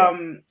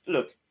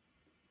 Look,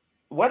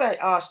 what I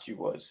asked you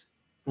was,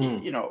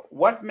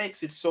 what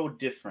makes it so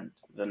different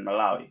than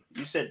Malawi?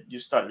 You said you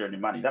started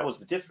earning money. That was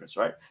the difference,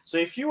 right? So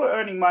if you were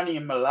earning money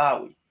in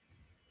Malawi,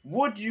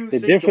 would you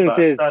think about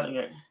starting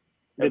a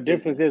the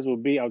differences will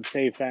be, I would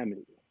say,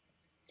 family.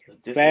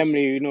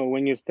 Family,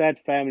 when you start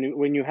family,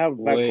 when you have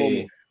back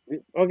home,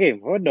 Okay,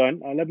 hold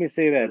on. Let me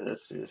say that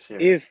Let's hear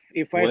it.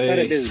 if I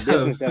started Wait. this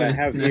business that I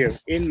have here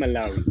in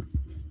Malawi,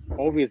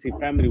 obviously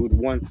family would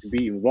want to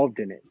be involved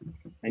in it.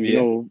 And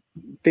Yeah.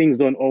 things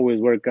don't always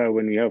work out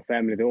when you have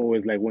family. They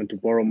always like want to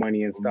borrow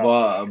money and stuff.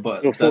 So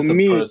But for that's a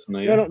me,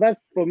 personal, no, yeah. no,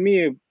 that's for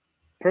me a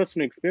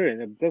personal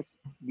experience. That's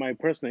my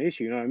personal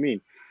issue. You know what I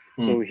mean?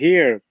 Hmm. So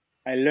here,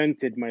 I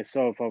learned it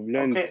myself. I've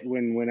learned Okay.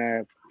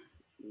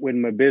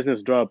 when my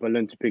business dropped, I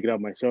learned to pick it up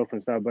myself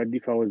and stuff. But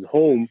if I was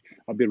home,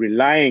 I'll be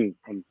relying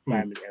on Hmm.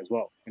 family as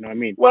well. You know what I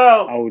mean? I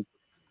Well, would,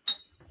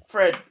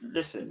 Fred,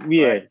 listen,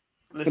 yeah. right?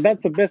 But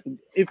that's Listen. the best.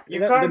 If You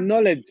the can't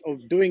knowledge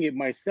of doing it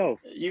myself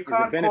you is a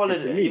can't call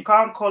benefit to it you me.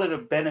 can't call it a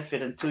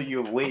benefit until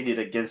you've weighed it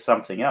against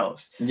something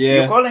else. You're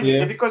Yeah, calling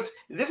yeah. it because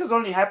this has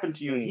only happened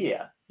to you Mm.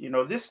 here.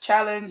 This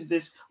challenge,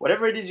 this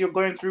whatever it is you're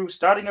going through,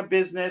 starting a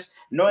business,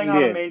 knowing how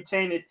to Yeah.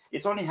 maintain it,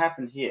 it's only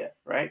happened here,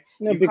 right?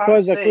 No, You can't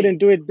because I say couldn't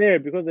do it there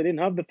because I didn't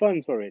have the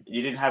funds for it.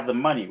 you didn't have the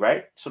money,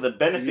 right? So the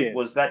benefit Yeah.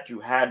 was that you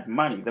had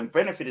money. The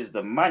benefit is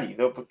the money,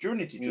 the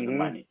opportunity to the Mm-hmm.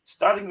 money.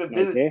 Starting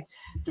Okay.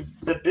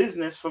 the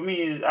business for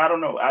me, I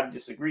don't know. I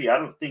disagree. I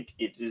don't think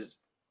it is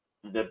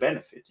the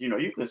benefit.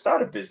 You can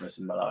start a business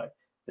in Malawi.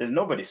 There's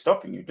nobody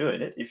stopping you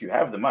doing it if you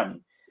have the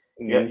money.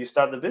 Mm. You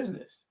start the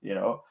business.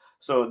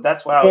 So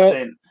that's why I was Well,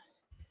 saying,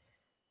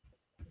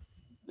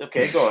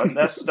 okay, go on.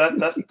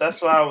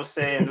 That's why I was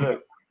saying,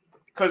 look,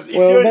 because if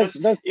well, you're in that's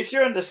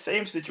the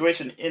same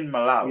situation in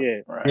Malawi,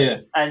 yeah. right, Yeah.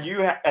 and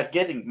you are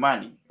getting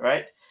money,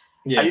 right, are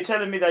Yeah. you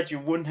telling me that you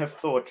wouldn't have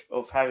thought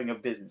of having a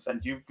business,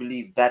 and you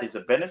believe that is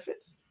a benefit?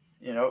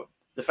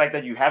 The fact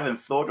that you haven't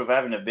thought of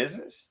having a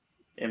business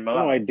in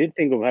No, I Malawi, did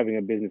think of having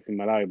a business in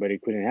Malawi, but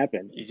it couldn't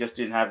happen. you just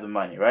didn't have the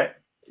money, right?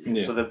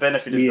 Yeah. So the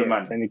benefit is the Yeah,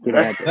 money, and it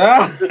couldn't right? happen.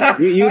 Ah!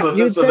 You'd So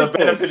the said so.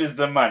 benefit is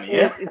the money, So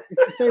yeah. it's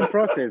the same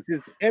process.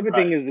 It's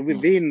everything Right. is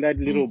within that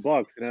Hmm. little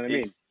box. You know what I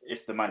mean?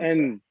 It's the money, sir.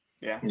 And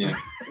Yeah. Yeah.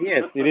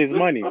 yes, it is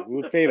money. We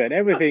would say that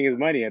everything is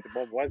money at the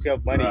moment. Once you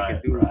have money, you can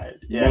Right, do right.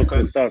 Yeah, most of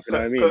the stuff. You know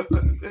what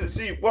I mean?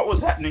 see, what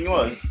was happening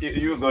was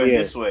you were going Yeah.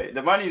 this way.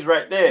 The money's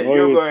right there. Or it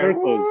You're was going,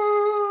 circles.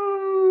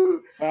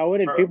 woo! But I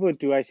wanted Bro, people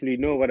to actually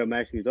know what I'm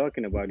actually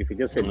talking about. If you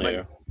just said Yeah. money,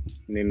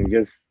 and then we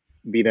just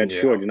be that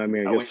Yeah. short. You know what I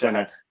mean? I I'm just wish I trying to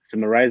had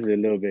summarize it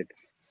a little bit.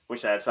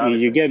 sound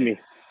You effects get here.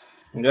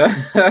 me?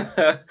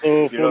 Yeah.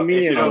 So If you for don't, me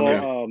if you as don't Okay.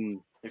 get, well,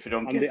 if you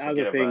don't and the get, other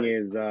forget thing about it.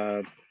 is,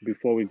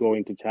 before we go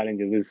into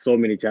challenges, there's so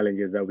many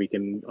challenges that we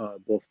can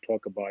both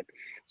talk about.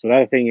 So the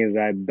other thing is,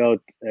 I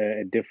built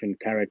a different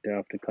character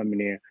after coming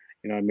here.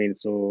 You know what I mean?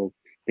 So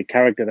the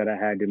character that I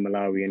had in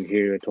Malawi and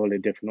here are totally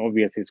different.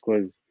 Obviously, it's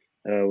because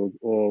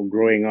or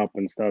growing up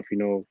and stuff,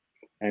 You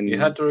and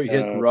had to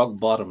hit rock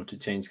bottom to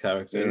change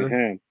character, is it?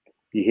 uh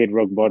you hit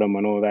rock bottom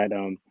and all that.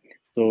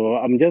 So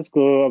I'm just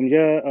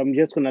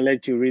gonna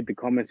let you read the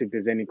comments if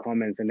there's any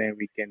comments, and then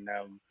we can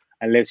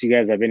unless you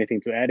guys have anything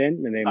to add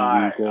in, and then All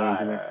we right, go all on right,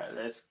 to all that.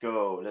 right.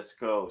 Let's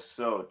go.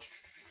 So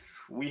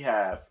we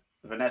have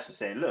Vanessa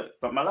saying, look,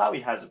 but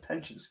Malawi has a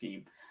pension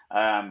scheme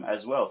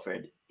as well,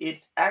 Fred.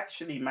 It's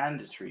actually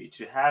mandatory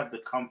to have the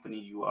company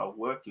you are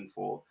working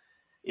for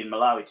in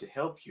Malawi to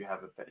help you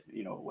have a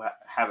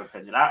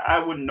pension.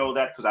 I wouldn't know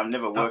that because I've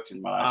never I, worked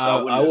in Malawi, so I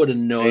I wouldn't have. wouldn't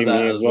know Same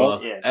that here as as well.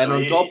 well. Yeah, And so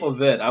on top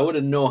of it, I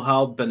wouldn't know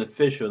how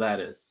beneficial that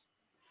is.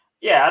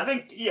 yeah, I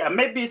think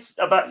maybe it's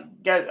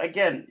about guys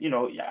again.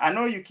 I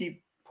know you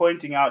keep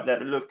pointing out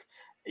that look,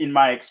 in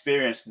my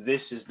experience,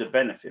 this is the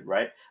benefit,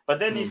 right? But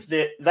then Hmm. if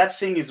that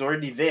thing is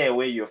already there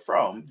where you're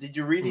from, did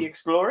you really Hmm.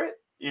 explore it?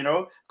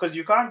 Because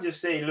you can't just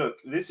say, look,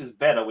 this is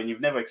better when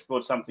you've never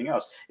explored something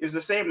else. It's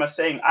the same as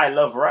saying I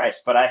love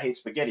rice, but I hate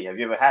spaghetti. Have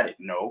you ever had it?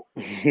 No.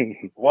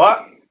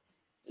 What?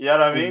 You know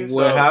what I mean?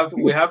 So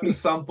We have to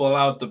sample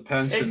out the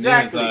pensioners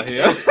out exactly,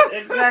 here.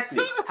 exactly.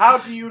 How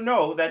do you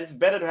know that it's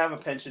better to have a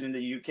pension in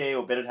the UK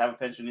or better to have a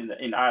pension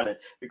in Ireland?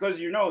 Because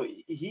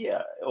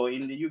here or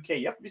in the UK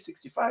you have to be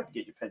 65 to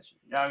get your pension.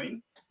 You know what I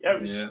mean?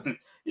 Yeah.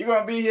 You're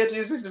gonna be here till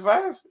you're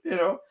 65.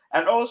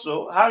 And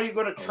also, how are you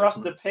gonna Oh, that's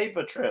trust the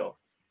paper trail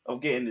of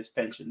getting this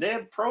pension? There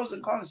are pros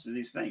and cons to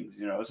these things.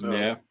 So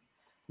yeah.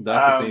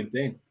 That's the same um,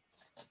 thing.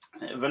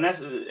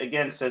 Vanessa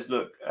again says,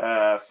 look,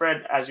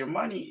 Fred, as your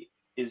money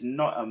is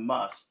not a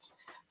must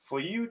for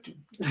you to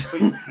for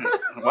you,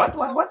 what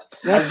What?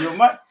 So as your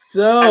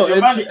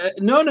it's money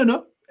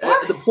no.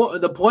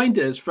 what The point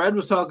is, Fred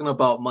was talking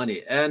about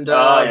money, and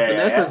oh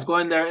Vanessa's yeah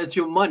going there. It's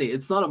your money.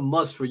 It's not a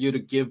must for you to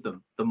give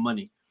them the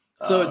money.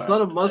 So all it's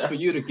not right a must for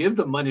you to give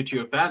the money to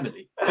your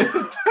family.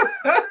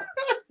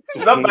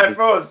 not by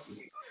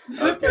force.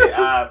 Okay,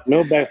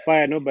 No by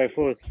fire, no by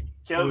force.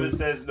 Kelvin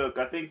says, look,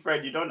 I think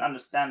Fred, you don't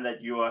understand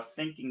that you are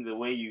thinking the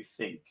way you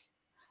think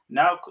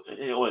now,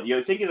 or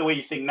you're thinking the way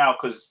you think now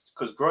because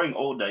growing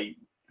older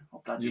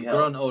oh bloody You've hell,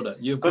 grown older.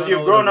 You've because grown you've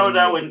older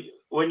grown when older you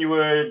when you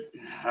were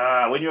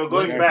when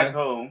going you back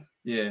Uh-huh. home.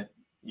 yeah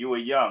You were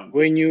young.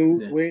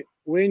 yeah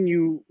When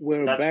you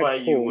were That's back why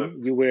you were.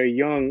 home, you were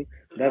young.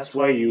 That's That's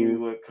why why you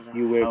were.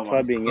 you were Oh my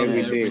clubbing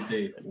every clubbing every day. goodness!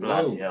 day.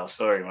 Bloody Whoa! hell!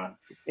 Sorry, man.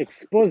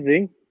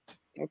 Exposing.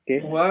 Okay.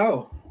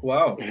 Wow!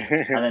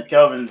 And then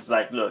Kelvin's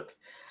like, "Look,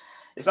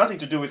 it's nothing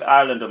to do with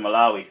Ireland or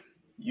Malawi.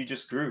 You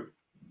just grew.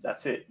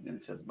 That's it. And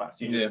it says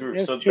box. You Yeah. just grew.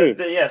 That's So true.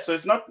 yeah, so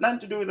it's not nothing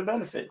to do with the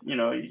benefit. You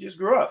know, you just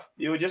grew up.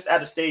 You were just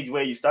at a stage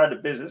where you started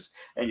a business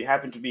and you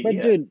happen to be But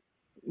here. dude,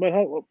 but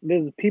how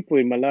there's people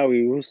in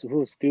Malawi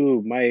who's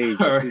still my age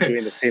are All still right.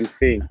 doing the same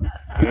thing.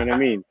 You know what I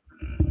mean?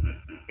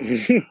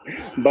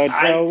 But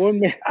I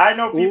women, I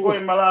know people who,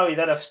 in Malawi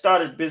that have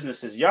started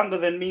businesses younger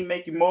than me,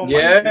 making more money.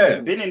 Yeah,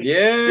 Been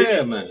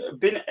yeah, in, man.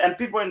 and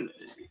people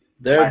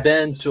They're my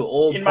been to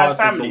all in my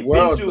parts of the family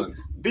world, man.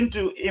 been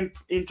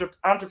to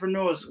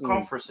entrepreneurs mm,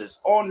 conferences,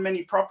 own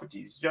many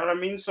properties. Do you know what I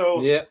mean?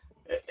 So Yeah.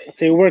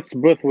 so it works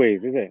both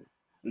ways, is it?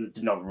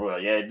 no, well,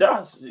 yeah, it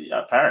does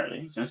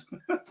apparently.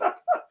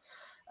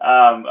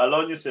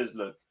 Alonia says,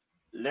 look,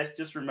 let's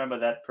just remember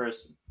that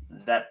person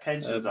that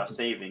pensions Uh, are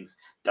savings.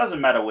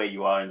 Doesn't matter where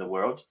you are in the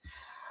world.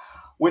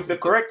 With the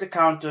correct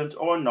accountant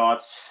or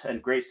not,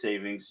 and great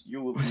savings,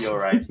 you will be all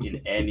right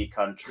in any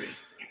country.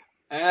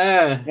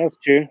 uh, That's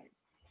true.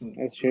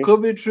 That's true.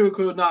 could be true,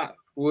 could not.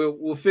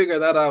 We'll figure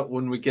that out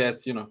when we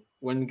get,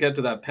 when we get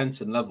to that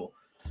pension level.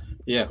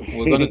 Yeah,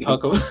 we're gonna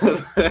talk about.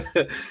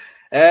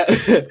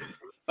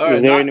 All Is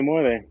right, there any not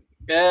more there?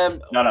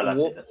 No, that's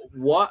it. That's it.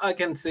 what I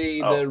can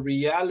say, Oh, the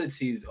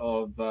realities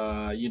of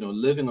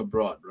living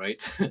abroad,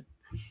 right?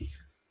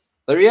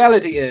 The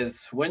reality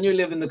is, when you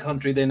live in the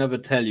country, they never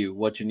tell you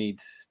what you need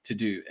to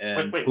do wait,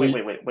 and wait, who. wait,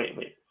 wait, wait, wait,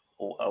 wait.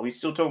 Oh, are we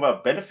still talking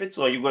about benefits,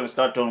 or are you going to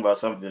start talking about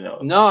something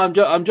else? No, I'm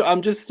just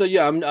I'm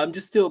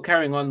just still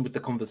carrying on with the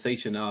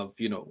conversation of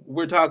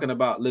we're talking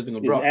about living Is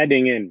abroad.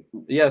 adding in.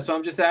 Yeah, so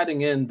I'm just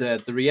adding in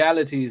that the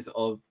realities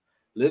of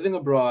living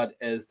abroad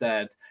is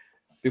that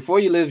before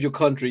you leave your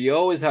country, you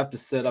always have to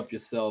set up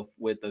yourself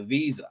with a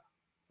visa,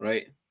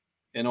 right?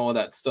 And all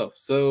that stuff.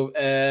 So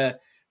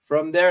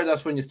from there,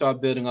 that's when you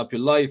start building up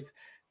your life.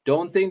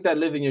 Don't think that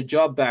living your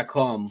job back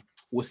home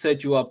will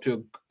set you up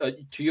to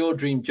your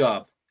dream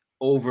job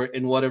over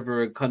in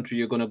whatever country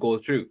you're going to go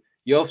through.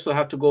 You also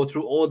have to go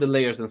through all the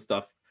layers and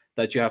stuff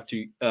that you have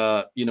to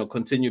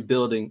continue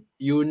building.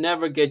 You will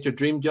never get your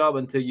dream job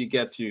until you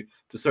get to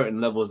certain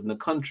levels in the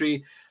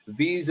country.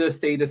 Visa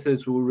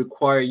statuses will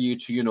require you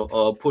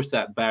to push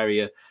that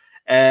barrier,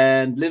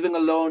 and living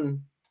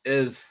alone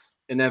is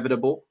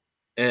inevitable.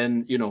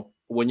 And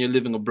when you're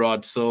living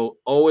abroad, so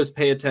always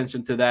pay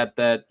attention to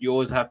that you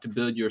always have to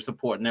build your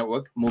support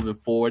network moving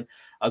forward,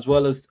 as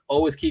well as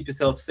always keep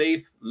yourself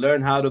safe,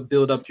 learn how to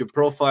build up your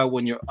profile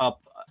when you're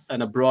up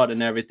and abroad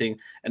and everything,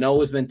 and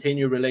always maintain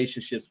your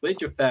relationships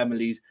with your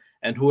families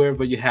and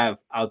whoever you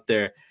have out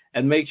there,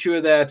 and make sure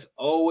that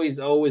always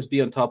be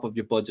on top of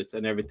your budgets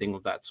and everything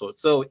of that sort.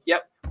 So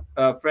yep,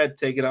 Fred,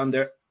 take it on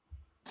there.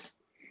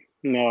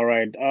 All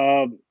right.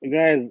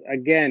 Guys,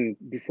 again,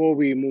 before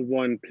we move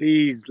on,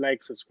 please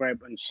like,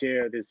 subscribe, and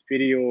share this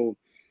video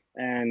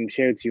and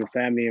share it to your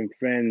family and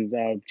friends.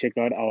 Check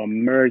out our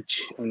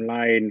merch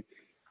online.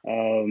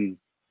 Um,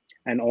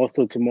 and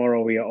also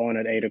tomorrow we are on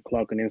at 8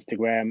 o'clock on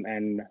Instagram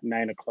and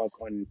 9 o'clock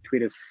on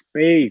Twitter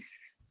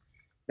Space.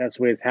 That's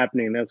where it's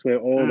happening. That's where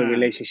all the Hmm.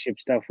 relationship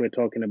stuff we're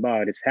talking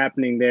about is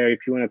happening there.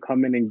 If you want to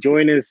come in and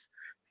join us,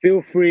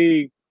 feel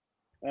free.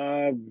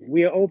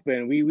 We are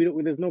open. We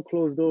there's no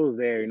closed doors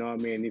there. You know what I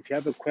mean? If you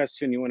have a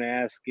question you want to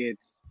ask it,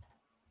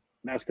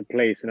 that's the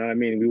place. You know what I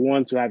mean? We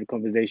want to have a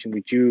conversation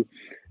with you,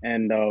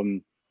 and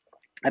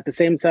at the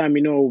same time,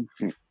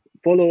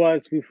 follow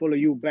us. We follow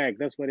you back.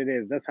 That's what it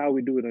is. That's how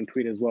we do it on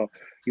Twitter as well.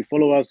 You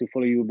follow us, we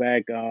follow you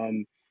back.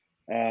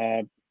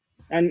 Uh,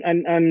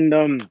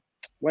 and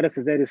what else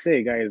is there to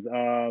say, guys?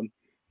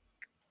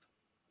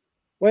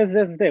 What else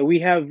is there? We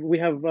have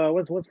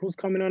what's who's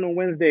coming on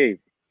Wednesday?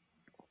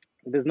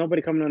 There's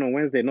nobody coming on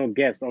Wednesday. No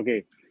guest.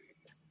 Okay.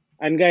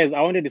 And guys,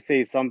 I wanted to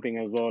say something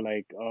as well,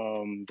 like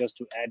just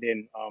to add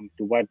in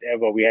to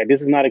whatever we had.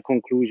 This is not a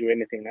conclusion or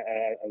anything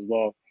as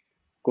well,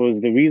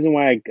 because the reason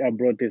why I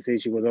brought this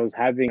issue was I was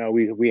having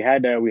we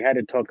had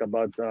a talk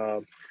about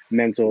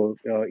mental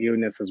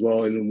illness as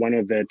well in one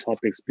of the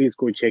topics. Please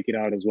go check it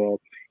out as well.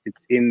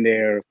 It's in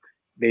there.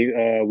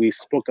 We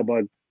spoke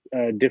about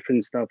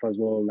different stuff as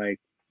well, like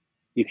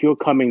if you're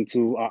coming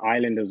to our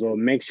island as well,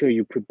 make sure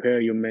you prepare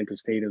your mental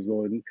state as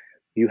well.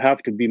 You have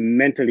to be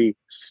mentally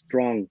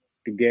strong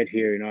to get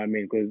here, you know what I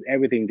mean? Because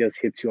everything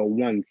just hits you at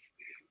once.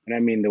 And I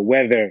mean, the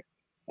weather,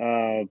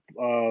 uh,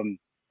 um,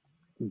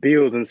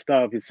 bills and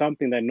stuff is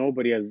something that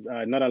nobody has,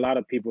 not a lot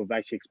of people have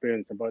actually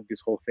experienced about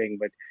this whole thing,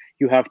 but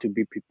you have to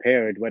be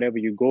prepared. Whatever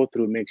you go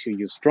through, make sure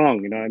you're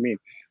strong, you know what I mean?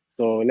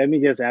 So let me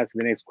just ask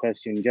the next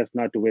question, just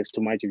not to waste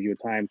too much of your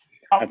time.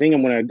 I Oh, think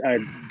I'm going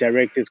to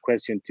direct this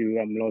question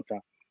to Lota.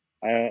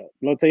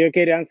 Lotta, you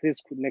okay to answer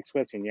this next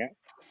question? Yeah.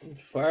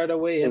 Fire it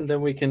away, So and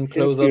then we can since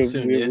close up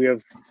soon. Yeah, we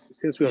have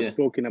since we have yeah.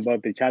 spoken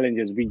about the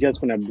challenges, we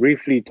just want to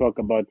briefly talk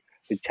about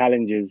the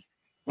challenges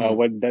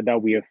Mm.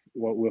 that we have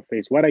what we've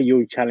faced. What are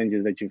your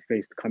challenges that you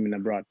faced coming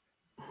abroad?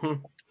 Hmm.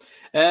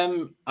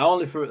 I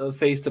only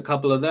faced a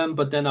couple of them,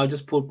 but then I'll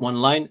just put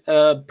one line.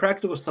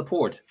 Practical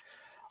support.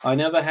 I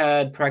never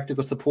had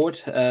practical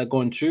support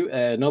going through.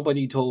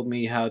 Nobody told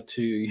me how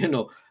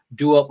to,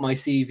 do up my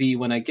CV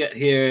when I get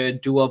here,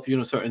 do up,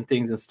 certain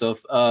things and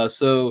stuff.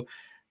 So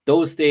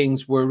those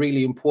things were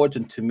really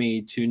important to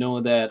me, to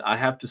know that I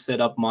have to set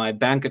up my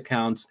bank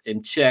accounts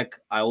in check.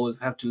 I always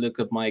have to look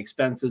at my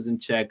expenses in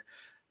check.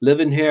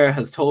 Living here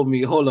has told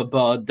me all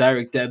about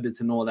direct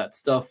debits and all that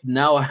stuff.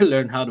 Now I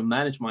learn how to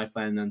manage my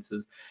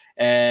finances.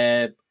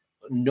 Uh,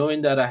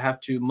 Knowing that I have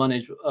to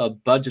manage a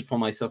budget for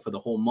myself for the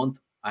whole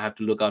month, I have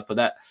to look out for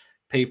that,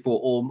 pay for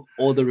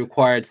all the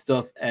required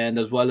stuff, and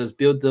as well as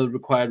build the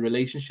required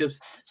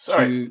relationships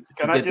Sorry, to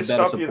can I get the just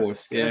better stop you?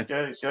 support. Yeah.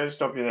 Can I just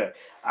stop you there?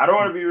 I don't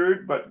want to be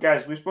rude, but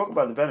guys, we spoke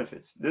about the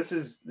benefits. This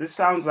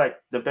sounds like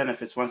the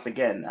benefits once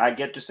again. I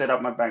get to set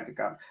up my bank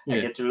account. I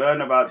Yeah. get to learn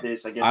about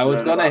this. I get I to was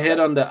learn gonna about hit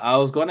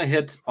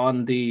that.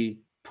 on the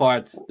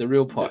part, the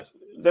real The, part.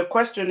 the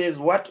question is,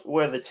 what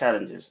were the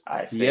challenges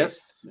I faced?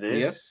 Yes,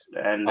 This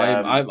yes. and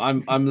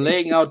I'm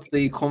laying out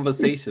the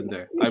conversation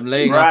there. I'm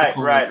laying out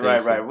the right.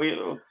 conversation. We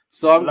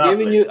So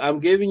lovely. I'm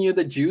giving you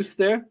the juice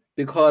there,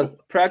 because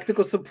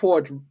practical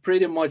support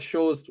pretty much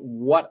shows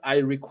what I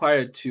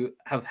required to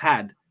have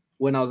had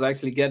when I was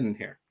actually getting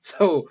here.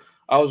 So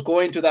I was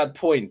going to that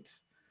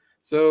point.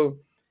 So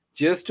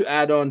just to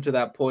add on to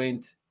that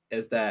point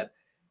is that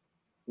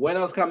when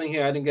I was coming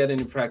here, I didn't get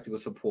any practical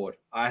support.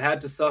 I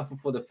had to suffer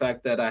for the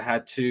fact that I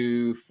had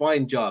to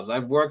find jobs.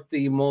 I've worked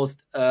the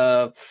most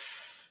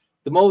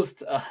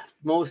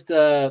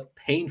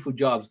painful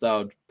jobs that I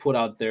would put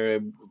out there.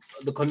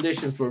 The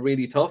conditions were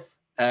really tough.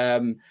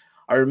 I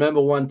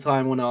remember one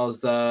time when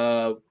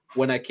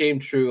I came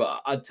through.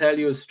 I'll tell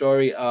you a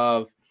story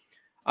of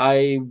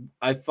I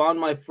found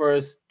my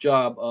first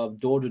job of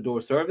door to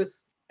door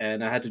service,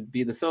 and I had to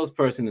be the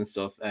salesperson and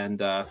stuff.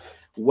 And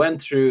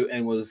went through,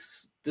 and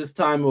was this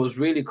time it was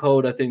really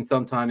cold. I think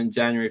sometime in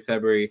January,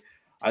 February.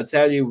 I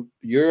tell you,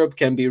 Europe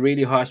can be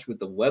really harsh with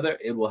the weather.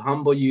 It will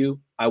humble you.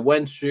 I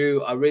went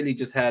through. I really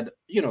just had,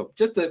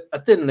 just a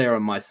thin layer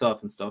on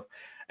myself and stuff.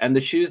 And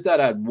the shoes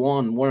that I'd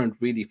worn weren't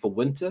really for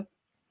winter.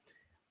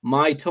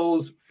 My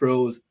toes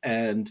froze,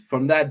 and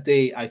from that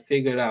day I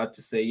figured out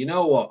to say, you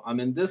know what,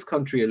 I'm in this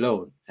country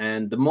alone,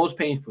 and the most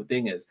painful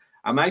thing is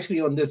I'm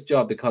actually on this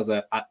job because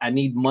I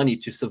need money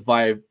to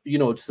survive,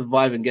 to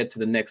survive and get to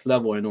the next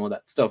level and all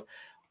that stuff.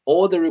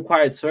 All the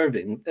required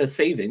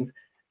savings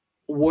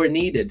were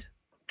needed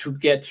to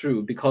get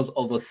through because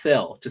of a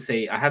sell, to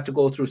say I have to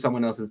go through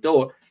someone else's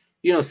door,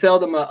 sell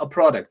them a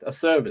product, a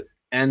service.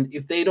 And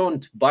if they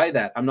don't buy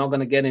that, I'm not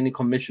going to get any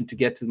commission to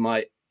get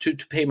to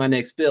to pay my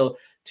next bill,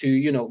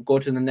 to go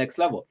to the next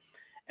level.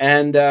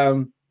 And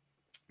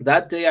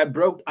that day I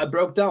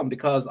broke down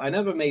because I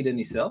never made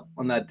any sale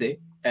on that day,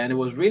 and it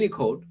was really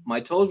cold. My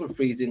toes were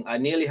freezing. I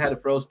nearly had a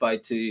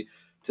frostbite to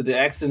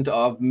the extent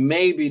of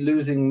maybe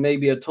losing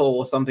maybe a toe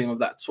or something of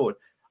that sort.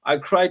 I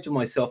cried to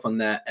myself on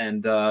that,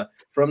 and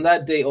from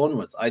that day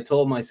onwards, I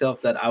told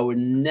myself that I would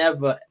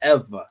never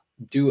ever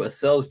do a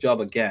sales job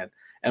again.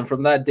 And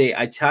from that day,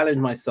 I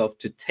challenged myself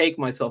to take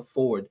myself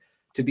forward,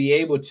 to be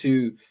able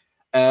to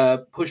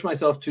push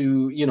myself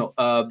to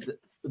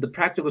the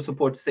practical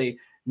support, to say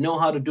know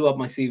how to do up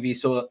my CV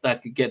so that I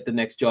could get the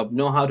next job,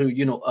 know how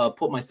to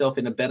put myself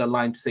in a better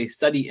line, to say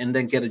study and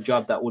then get a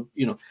job that would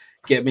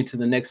get me to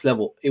the next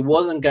level. It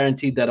wasn't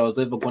guaranteed that I was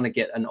ever going to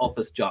get an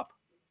office job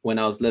when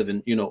I was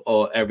living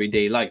or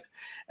everyday life.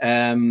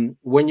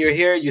 When you're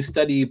here, you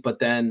study, but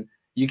then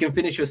you can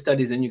finish your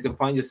studies and you can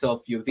find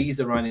yourself your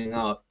visa running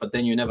out, but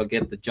then you never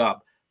get the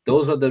job.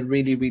 Those are the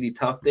really, really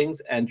tough things,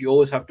 and you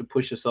always have to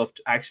push yourself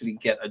to actually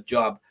get a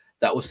job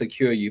that will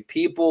secure you.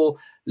 People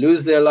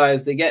lose their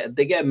lives. They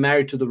get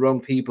married to the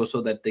wrong people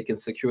so that they can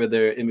secure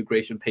their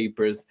immigration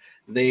papers.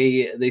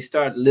 They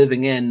start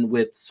living in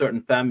with certain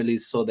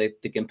families so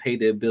that they can pay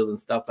their bills and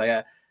stuff like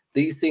that.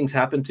 These things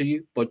happen to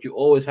you, but you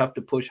always have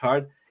to push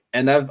hard.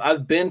 And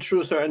I've been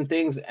through certain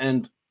things,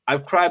 and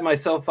I've cried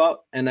myself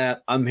out, and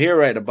I'm here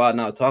right about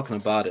now talking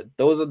about it.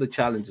 Those are the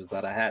challenges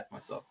that I had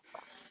myself.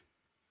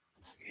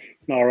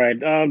 All right.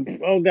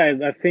 Oh,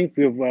 guys, I think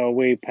we've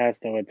way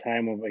past our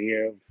time over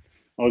here.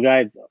 Oh,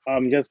 guys,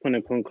 I'm just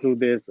gonna conclude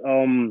this.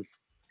 For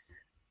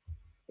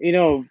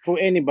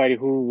anybody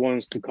who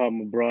wants to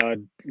come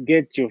abroad,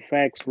 get your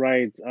facts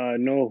right.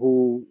 Know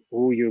who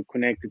you're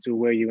connected to,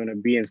 where you're gonna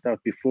be and stuff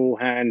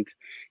beforehand.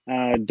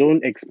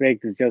 Don't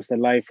expect it's just a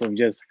life of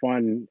just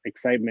fun,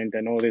 excitement,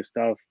 and all this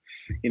stuff.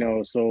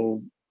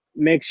 So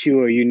make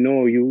sure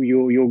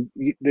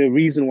the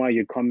reason why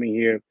you're coming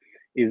here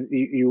is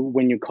you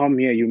when you come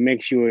here, you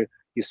make sure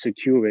you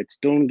secure it.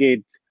 Don't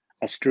get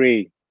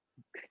astray.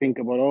 Think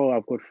about, oh,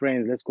 I've got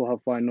friends, let's go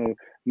have fun. No,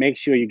 make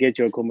sure you get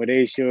your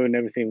accommodation,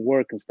 everything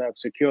work and stuff.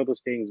 Secure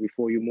those things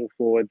before you move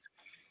forward,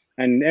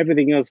 and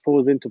everything else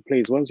falls into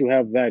place. Once you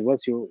have that,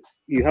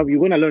 you're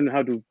gonna learn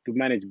how to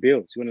manage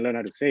bills. You're gonna learn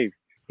how to save.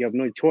 You have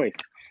no choice.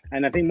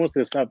 And I think most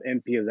of the stuff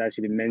MP has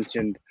actually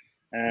mentioned.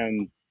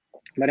 Um,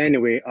 but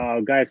anyway,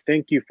 guys,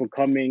 thank you for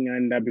coming.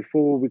 And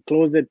before we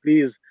close it,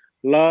 please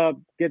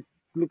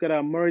look at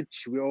our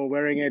merch. We're all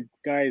wearing it,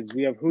 guys.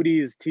 We have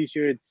hoodies,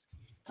 t-shirts.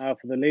 For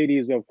the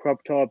ladies, we have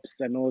crop tops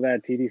and all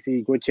that.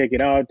 TDC, go check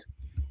it out.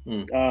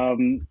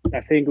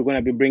 I think we're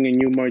gonna be bringing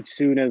new merch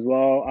soon as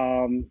well.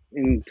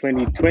 In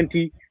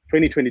 2020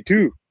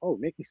 2022. Oh,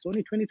 making Sony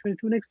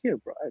 2022 next year,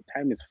 bro.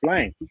 Time is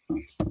flying.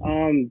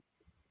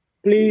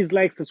 Please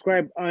like,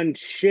 subscribe, and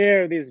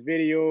share this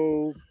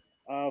video.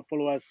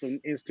 Follow us on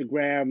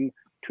Instagram,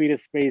 Twitter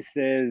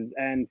Spaces,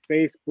 and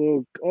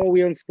Facebook. Oh,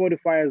 we're on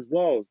Spotify as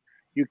well.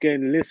 You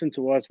can listen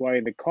to us while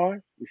in the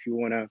car if you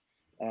want to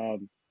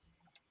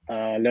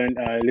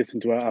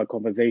listen to our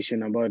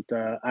conversation about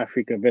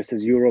Africa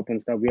versus Europe and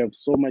stuff. We have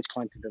so much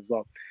content as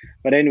well.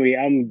 But anyway,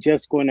 I'm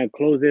just going to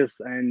close this.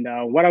 And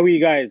what are we,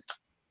 guys?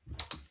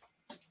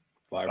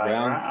 5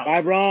 rounds.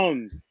 5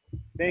 rounds.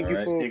 Thank All you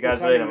right. for See you guys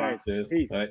coming, later, man. guys. Cheers. Peace. Bye.